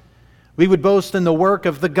Christ. We would boast in the work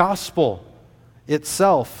of the gospel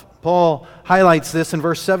itself. Paul highlights this in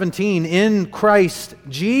verse 17. "In Christ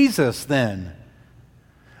Jesus, then,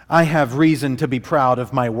 I have reason to be proud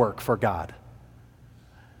of my work for God."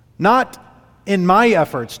 Not in my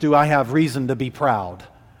efforts do I have reason to be proud,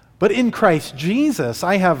 but in Christ Jesus,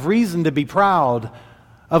 I have reason to be proud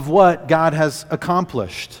of what God has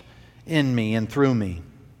accomplished in me and through me.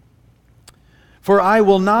 "For I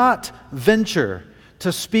will not venture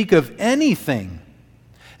to speak of anything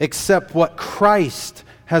except what Christ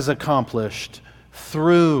has accomplished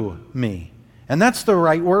through me." And that's the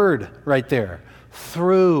right word right there.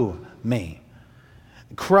 Through me.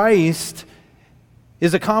 Christ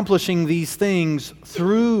is accomplishing these things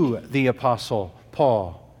through the Apostle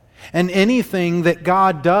Paul. And anything that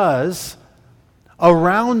God does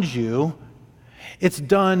around you, it's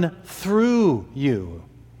done through you.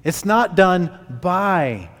 It's not done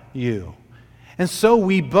by you. And so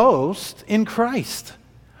we boast in Christ.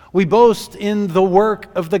 We boast in the work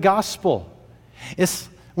of the gospel.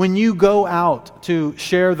 when you go out to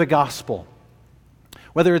share the gospel,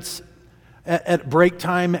 whether it's at break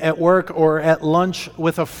time at work or at lunch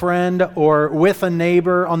with a friend or with a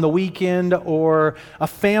neighbor on the weekend or a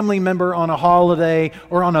family member on a holiday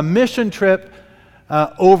or on a mission trip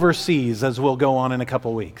overseas, as we'll go on in a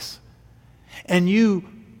couple weeks, and you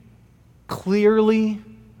clearly,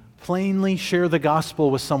 plainly share the gospel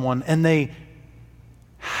with someone and they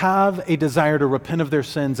have a desire to repent of their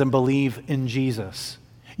sins and believe in Jesus.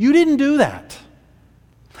 You didn't do that.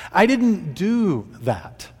 I didn't do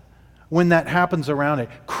that when that happens around it.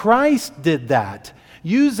 Christ did that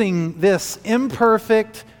using this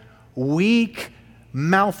imperfect, weak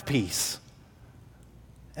mouthpiece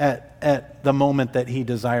at the moment that he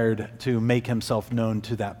desired to make himself known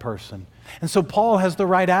to that person. And so Paul has the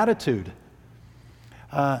right attitude.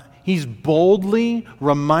 He's boldly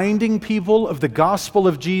reminding people of the gospel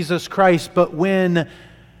of Jesus Christ, but when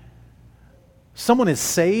someone is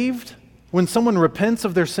saved, when someone repents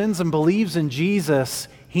of their sins and believes in Jesus,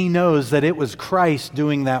 he knows that it was Christ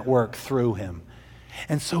doing that work through him.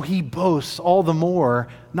 And so he boasts all the more,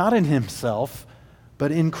 not in himself,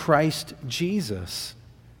 but in Christ Jesus.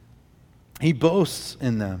 He boasts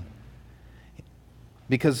in them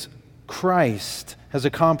because Christ has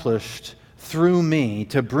accomplished through me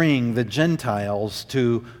to bring the Gentiles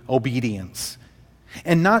to obedience.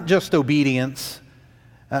 And not just obedience.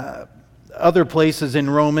 Other places in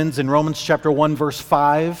Romans chapter 1, verse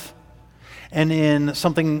 5, and in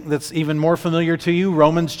something that's even more familiar to you,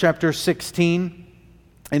 Romans chapter 16,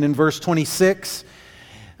 and in verse 26,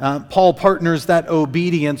 Paul partners that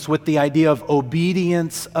obedience with the idea of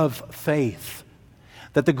obedience of faith.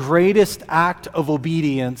 That the greatest act of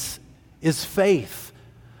obedience is faith.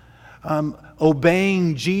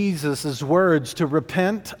 Obeying Jesus' words to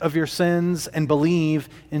repent of your sins and believe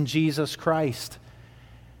in Jesus Christ.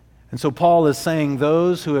 And so Paul is saying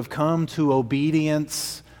those who have come to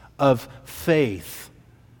obedience of faith,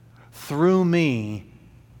 through me,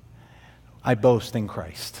 I boast in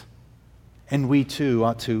Christ. And we too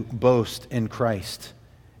ought to boast in Christ.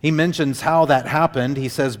 He mentions how that happened. He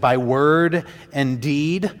says, by word and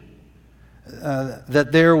deed,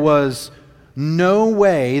 that there was no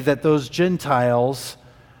way that those Gentiles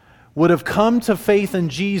would have come to faith in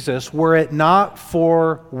Jesus were it not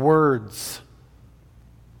for words.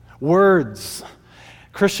 Words.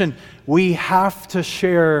 Christian, we have to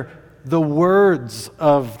share the words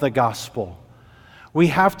of the gospel. We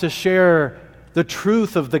have to share the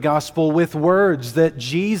truth of the gospel with words that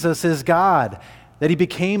Jesus is God, that he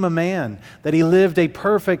became a man, that he lived a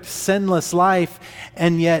perfect, sinless life,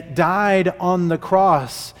 and yet died on the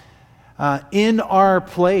cross in our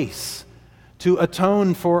place to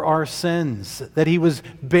atone for our sins, that he was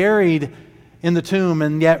buried in the tomb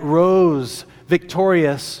and yet rose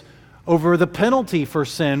victorious over the penalty for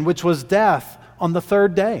sin, which was death, on the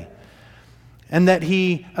third day, and that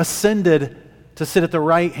he ascended to sit at the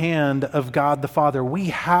right hand of God the Father. We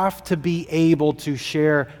have to be able to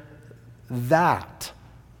share that.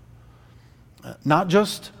 Not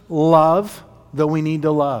just love, though we need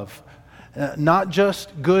to love. Not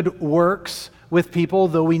just good works with people,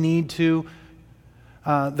 though we need to.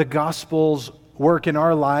 The gospel's work in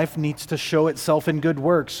our life needs to show itself in good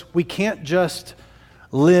works. We can't just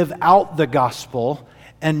live out the gospel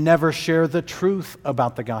and never share the truth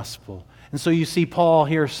about the gospel. And so you see Paul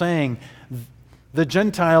here saying, the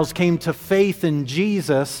Gentiles came to faith in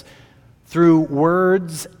Jesus through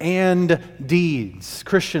words and deeds.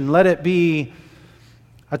 Christian, let it be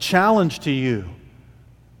a challenge to you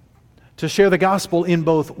to share the gospel in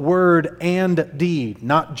both word and deed.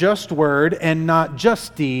 Not just word and not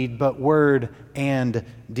just deed, but word and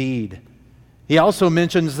deed. He also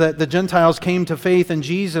mentions that the Gentiles came to faith in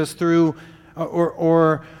Jesus through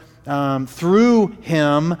through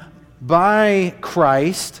him by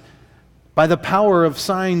Christ, by the power of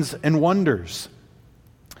signs and wonders.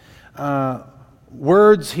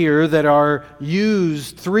 Words here that are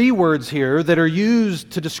used, 3 words here that are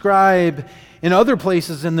used to describe in other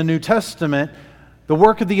places in the New Testament the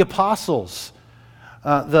work of the apostles,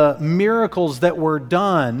 the miracles that were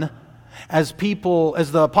done as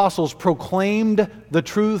the apostles proclaimed the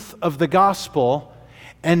truth of the gospel,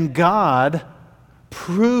 and God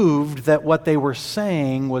proved that what they were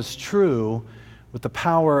saying was true with the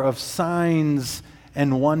power of signs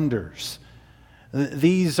and wonders.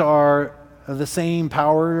 These are the same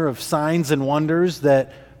power of signs and wonders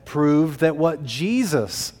that proved that what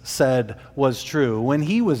Jesus said was true when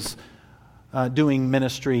he was doing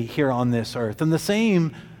ministry here on this earth. And the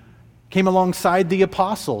same came alongside the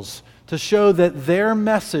apostles to show that their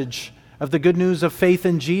message of the good news of faith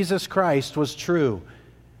in Jesus Christ was true.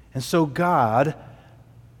 And so God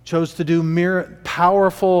chose to do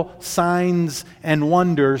powerful signs and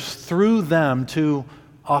wonders through them to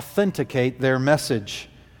authenticate their message.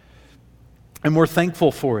 And we're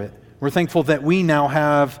thankful for it. We're thankful that we now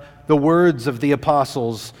have the words of the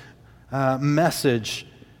apostles' message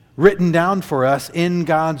written down for us in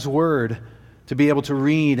God's Word to be able to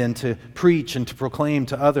read and to preach and to proclaim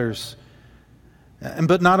to others.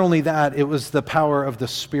 But not only that, it was the power of the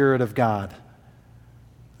Spirit of God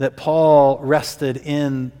that Paul rested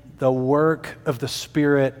in the work of the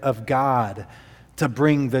Spirit of God to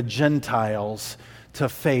bring the Gentiles to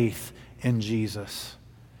faith in Jesus.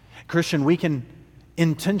 Christian, we can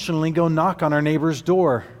intentionally go knock on our neighbor's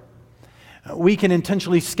door. We can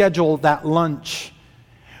intentionally schedule that lunch.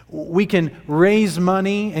 We can raise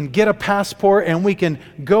money and get a passport, and we can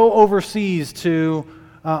go overseas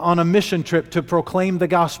on a mission trip to proclaim the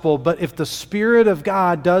gospel. But if the Spirit of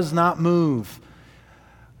God does not move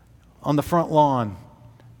on the front lawn,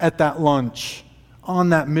 at that lunch, on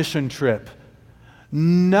that mission trip,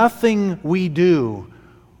 nothing we do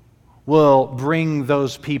will bring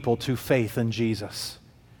those people to faith in Jesus.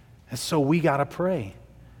 And so we got to pray.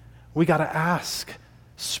 We got to ask,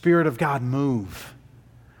 Spirit of God, move.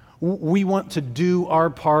 We want to do our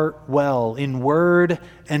part well in word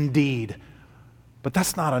and deed. But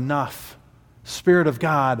that's not enough. Spirit of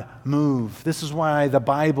God, move. This is why the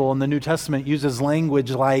Bible in the New Testament uses language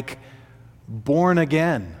like born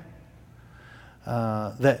again.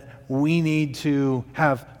 That we need to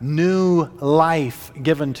have new life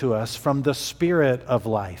given to us from the Spirit of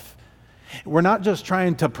life. We're not just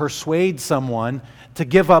trying to persuade someone to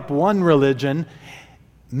give up one religion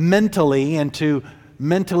mentally and to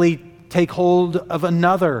mentally take hold of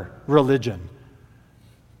another religion.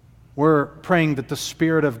 We're praying that the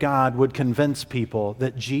Spirit of God would convince people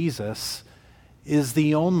that Jesus is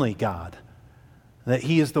the only God, that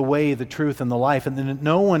He is the way, the truth, and the life, and that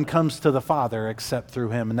no one comes to the Father except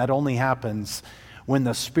through Him. And that only happens when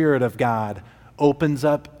the Spirit of God opens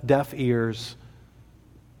up deaf ears,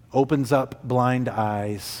 opens up blind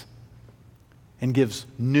eyes, and gives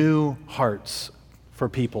new hearts for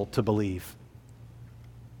people to believe.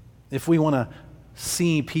 If we want to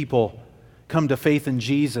see people come to faith in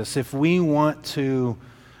Jesus, if we want to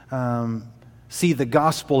see the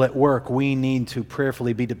gospel at work, we need to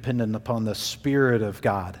prayerfully be dependent upon the Spirit of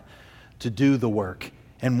God to do the work.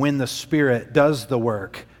 And when the Spirit does the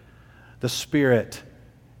work, the Spirit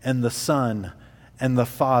and the Son and the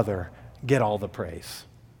Father get all the praise.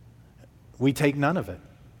 We take none of it.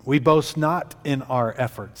 We boast not in our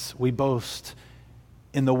efforts. We boast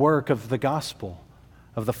in the work of the gospel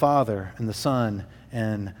of the Father and the Son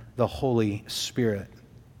and the Holy Spirit.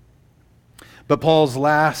 But Paul's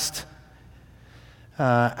last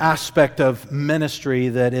aspect of ministry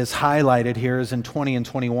that is highlighted here is in 20 and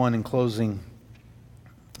 21 in closing.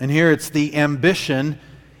 And here it's the ambition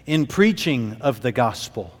in preaching of the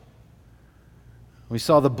gospel. We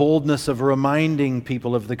saw the boldness of reminding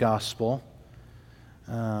people of the gospel.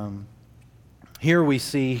 Here we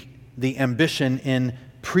see the ambition in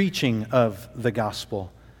preaching of the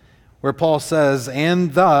gospel, where Paul says,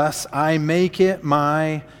 "And thus I make it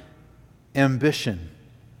my ambition.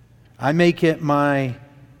 I make it my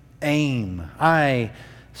aim. I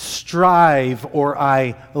strive or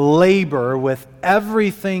I labor with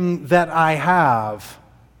everything that I have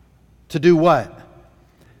to do what?"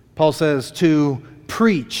 Paul says to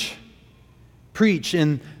preach. Preach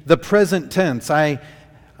in the present tense. I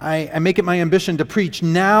make it my ambition to preach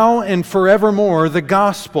now and forevermore the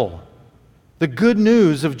gospel, the good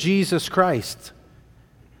news of Jesus Christ.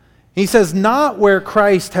 He says, not where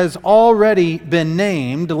Christ has already been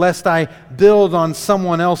named, lest I build on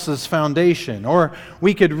someone else's foundation. Or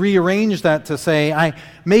we could rearrange that to say, I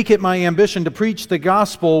make it my ambition to preach the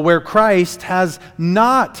gospel where Christ has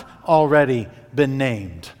not already been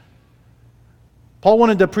named. Paul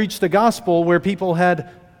wanted to preach the gospel where people had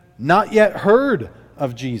not yet heard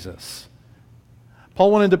of Jesus.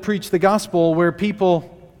 Paul wanted to preach the gospel where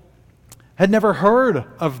people had never heard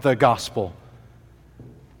of the gospel,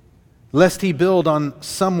 lest he build on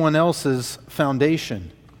someone else's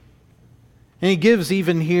foundation. And he gives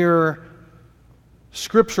even here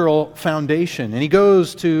scriptural foundation. And he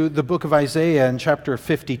goes to the book of Isaiah in chapter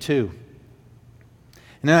 52.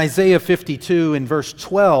 And in Isaiah 52 in verse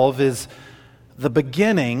 12 is the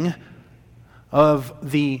beginning of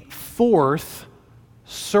the fourth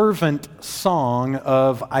servant song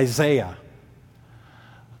of Isaiah.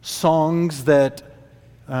 Songs that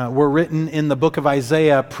were written in the book of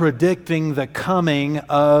Isaiah predicting the coming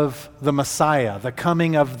of the Messiah, the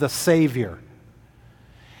coming of the Savior.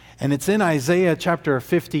 And it's in Isaiah chapter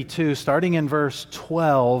 52, starting in verse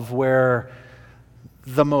 12, where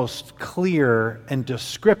the most clear and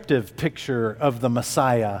descriptive picture of the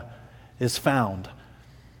Messiah is found.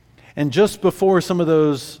 And just before some of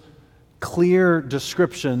those clear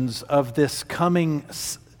descriptions of this coming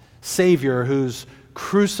Savior who's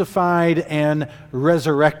crucified and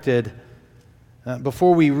resurrected,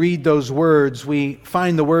 before we read those words, we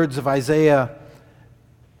find the words of Isaiah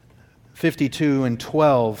 52 and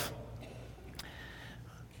 12,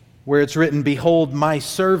 where it's written, "Behold, my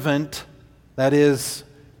servant," that is,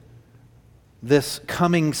 this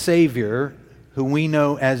coming Savior, who we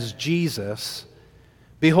know as Jesus,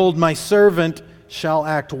 "Behold, my servant shall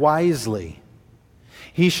act wisely.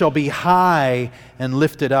 He shall be high and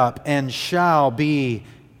lifted up, and shall be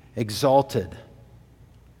exalted."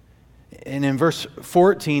 And in verse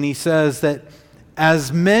 14, he says that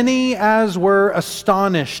as many as were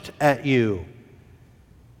astonished at you,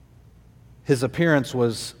 his appearance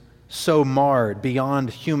was so marred beyond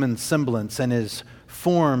human semblance, and his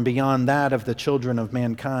form beyond that of the children of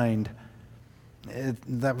mankind.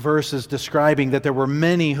 That verse is describing that there were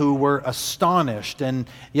many who were astonished and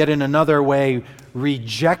yet in another way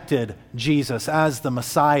rejected Jesus as the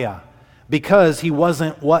Messiah because he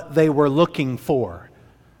wasn't what they were looking for.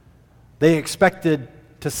 They expected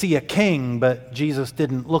to see a king, but Jesus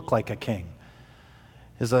didn't look like a king.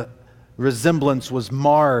 His resemblance was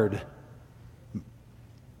marred.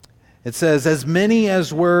 It says, "As many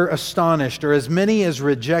as were astonished," or "as many as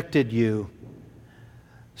rejected you,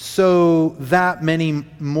 so that many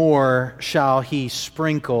more shall he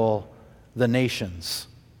sprinkle the nations."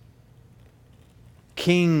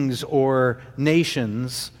 Kings or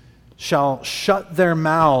nations shall shut their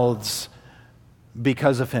mouths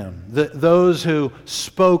because of him. Those who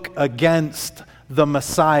spoke against the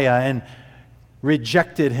Messiah and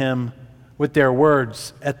rejected him with their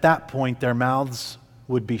words, at that point their mouths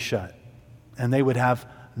would be shut, and they would have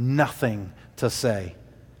nothing to say.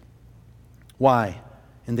 Why?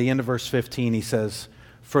 In the end of verse 15, he says,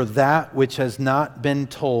 "For that which has not been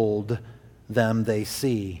told them they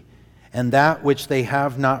see, and that which they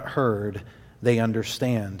have not heard they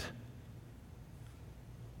understand."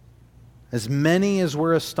 As many as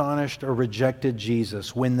were astonished or rejected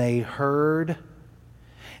Jesus, when they heard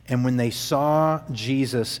and when they saw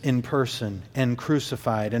Jesus in person and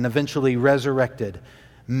crucified and eventually resurrected,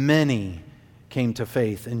 many came to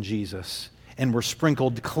faith in Jesus and were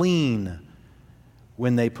sprinkled clean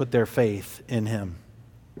when they put their faith in him.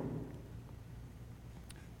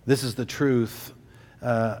 This is the truth.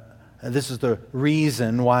 This is the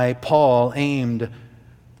reason why Paul aimed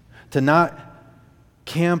to not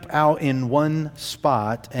camp out in one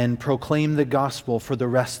spot and proclaim the gospel for the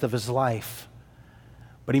rest of his life,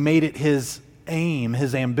 but he made it his aim,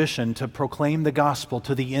 his ambition, to proclaim the gospel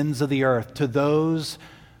to the ends of the earth, to those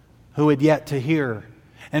who had yet to hear.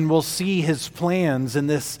 And we'll see his plans in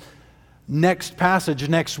this next passage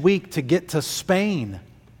next week to get to Spain,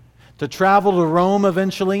 to travel to Rome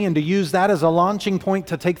eventually, and to use that as a launching point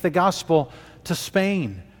to take the gospel to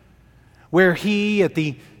Spain, where he, at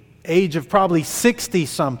the age of probably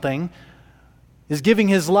 60-something, is giving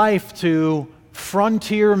his life to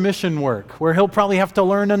frontier mission work, where he'll probably have to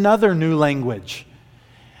learn another new language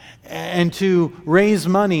and to raise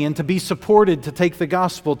money and to be supported to take the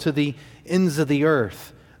gospel to the ends of the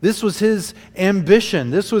earth. This was his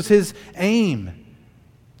ambition. This was his aim.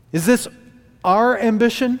 Is this our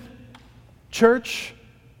ambition, church?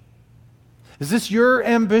 Is this your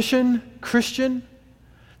ambition, Christian,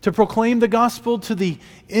 to proclaim the gospel to the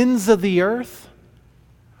ends of the earth?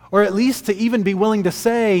 Or at least to even be willing to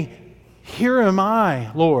say, "Here am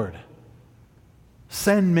I, Lord,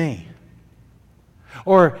 send me."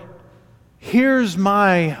 Or, "Here's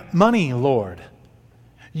my money, Lord,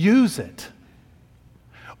 use it."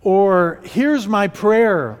 Or, "Here's my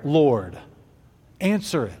prayer, Lord,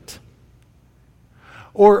 answer it."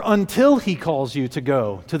 Or, until he calls you to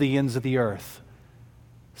go to the ends of the earth,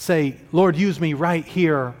 say, "Lord, use me right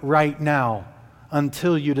here, right now,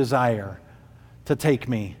 until you desire to take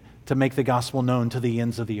me to make the gospel known to the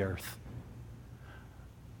ends of the earth."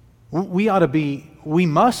 We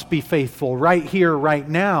must be faithful right here, right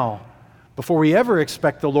now, before we ever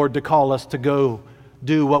expect the Lord to call us to go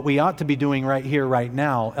do what we ought to be doing right here, right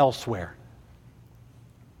now, elsewhere.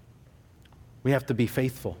 We have to be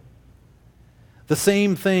faithful. The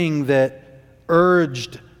same thing that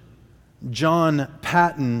urged John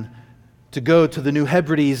Patton to go to the New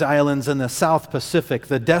Hebrides Islands in the South Pacific,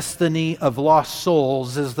 the destiny of lost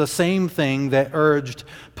souls, is the same thing that urged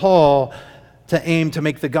Paul to aim to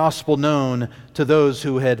make the gospel known to those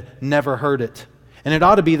who had never heard it. And it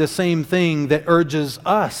ought to be the same thing that urges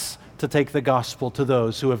us to take the gospel to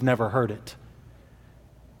those who have never heard it.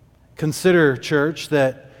 Consider, church,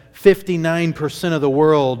 that 59% of the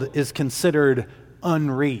world is considered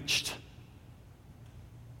unreached.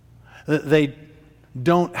 They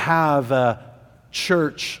don't have a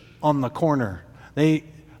church on the corner. They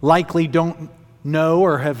likely don't know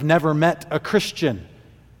or have never met a Christian.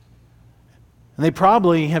 And they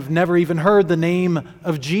probably have never even heard the name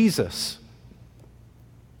of Jesus.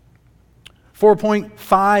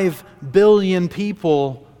 4.5 billion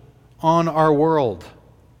people on our world.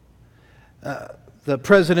 The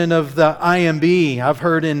president of the IMB, I've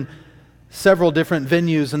heard in several different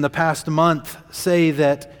venues in the past month, say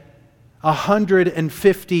that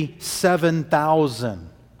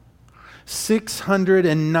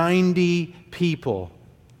 157,690 people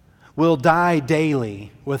will die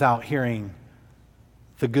daily without hearing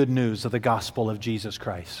the good news of the gospel of Jesus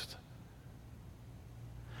Christ.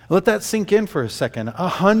 Let that sink in for a second.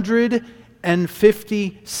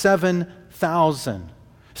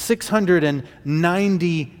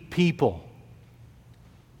 157,690 people.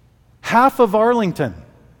 Half of Arlington.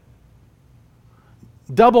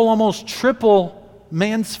 Double, almost triple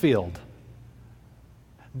Mansfield.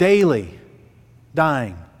 Daily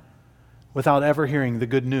dying without ever hearing the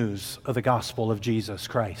good news of the gospel of Jesus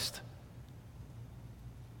Christ.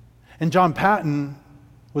 And John Paton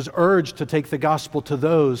was urged to take the gospel to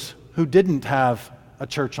those who didn't have a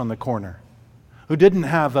church on the corner, who didn't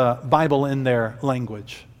have a Bible in their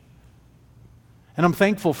language. And I'm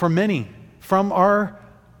thankful for many from our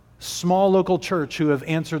small local church who have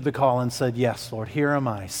answered the call and said, "Yes, Lord, here am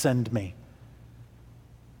I, send me."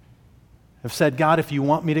 Have said, "God, if you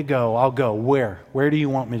want me to go, I'll go." Where? Where do you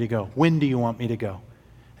want me to go? When do you want me to go?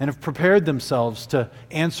 And have prepared themselves to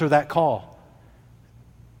answer that call.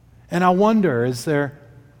 And I wonder, is there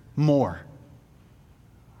more?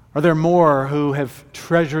 Are there more who have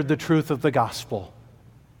treasured the truth of the gospel,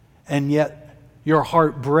 and yet your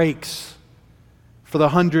heart breaks for the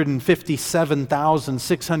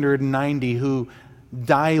 157,690 who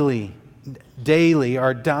daily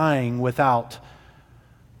are dying without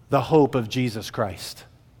the hope of Jesus Christ?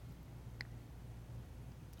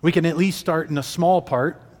 We can at least start in a small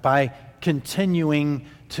part by continuing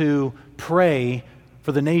to pray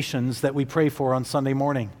for the nations that we pray for on Sunday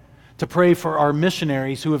morning, to pray for our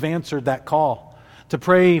missionaries who have answered that call, to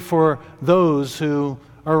pray for those who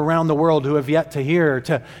are around the world who have yet to hear,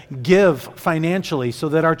 to give financially so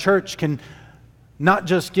that our church can not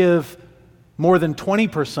just give more than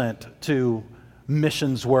 20% to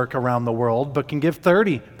missions work around the world, but can give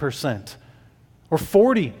 30% or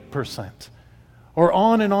 40% or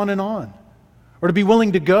on and on and on. Or to be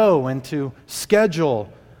willing to go and to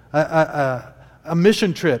schedule a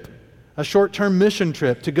mission trip, a short-term mission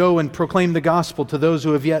trip to go and proclaim the gospel to those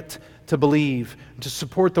who have yet to believe, to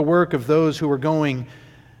support the work of those who are going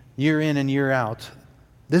year in and year out.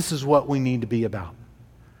 This is what we need to be about.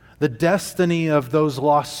 The destiny of those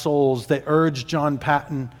lost souls that urged John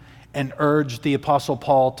Paton and urged the Apostle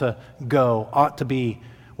Paul to go ought to be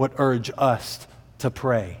what urge us to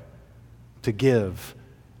pray, to give,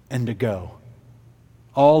 and to go.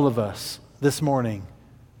 All of us this morning,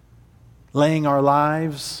 laying our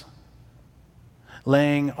lives,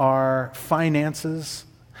 laying our finances,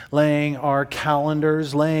 laying our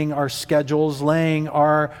calendars, laying our schedules, laying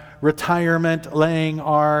our retirement, laying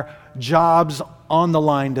our jobs on the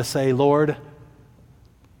line to say, "Lord,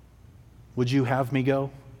 would you have me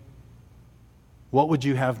go? What would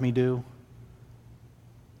you have me do?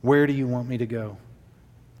 Where do you want me to go?"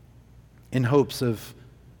 In hopes of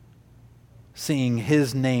seeing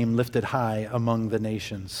His name lifted high among the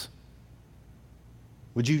nations.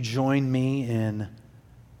 Would you join me in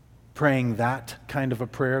praying that kind of a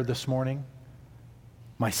prayer this morning?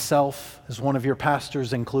 Myself, as one of your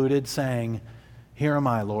pastors included, saying, "Here am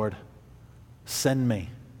I, Lord. Send me.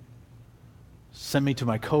 Send me to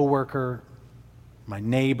my coworker, my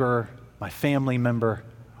neighbor, my family member,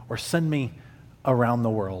 or send me around the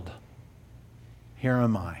world. Here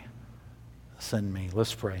am I. Send me."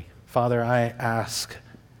 Let's pray. Father, I ask,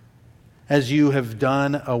 as you have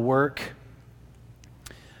done a work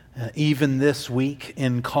even this week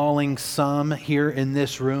in calling some here in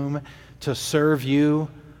this room to serve you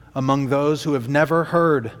among those who have never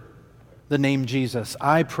heard the name Jesus,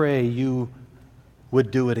 I pray you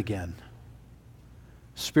would do it again.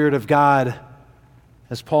 Spirit of God,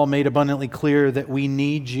 as Paul made abundantly clear that we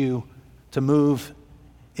need you to move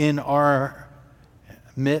in our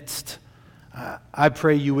midst, I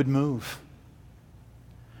pray you would move.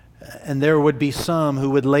 And there would be some who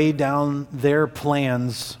would lay down their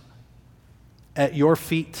plans at your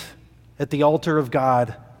feet, at the altar of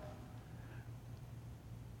God,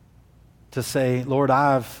 to say, "Lord,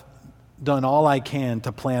 I've done all I can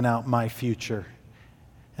to plan out my future,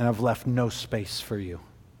 and I've left no space for you.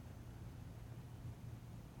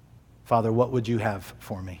 Father, what would you have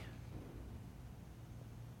for me?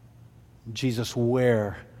 Jesus,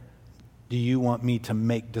 where do you want me to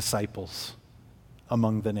make disciples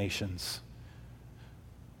among the nations?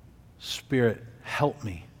 Spirit, help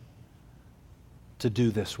me to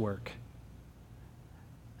do this work.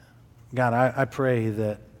 God, I pray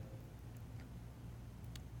that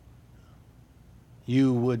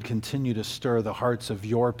you would continue to stir the hearts of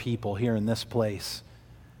your people here in this place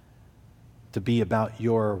to be about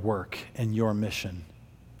your work and your mission.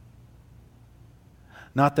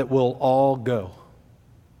 Not that we'll all go,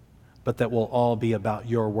 but that we'll all be about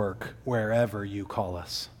your work wherever you call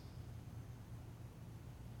us.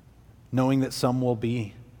 Knowing that some will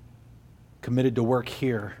be committed to work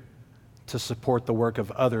here to support the work of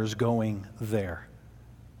others going there.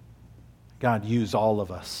 God, use all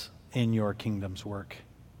of us in your kingdom's work.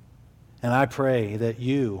 And I pray that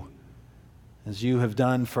you, as you have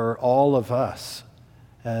done for all of us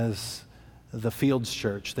as the Fields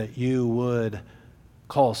Church, that you would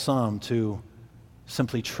call some to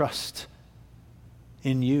simply trust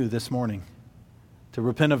in you this morning, to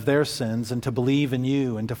repent of their sins and to believe in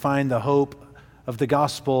you and to find the hope of the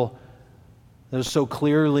gospel that is so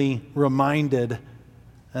clearly reminded,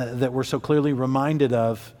 that we're so clearly reminded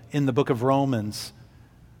of in the book of Romans,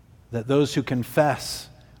 that those who confess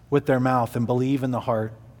with their mouth and believe in the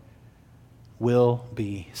heart will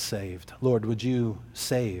be saved. Lord, would you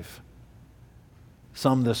save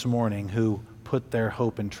some this morning who put their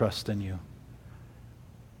hope and trust in you?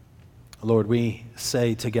 Lord, we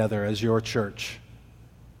say together as your church,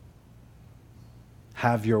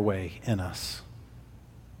 have your way in us.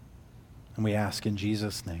 And we ask in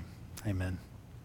Jesus' name, amen.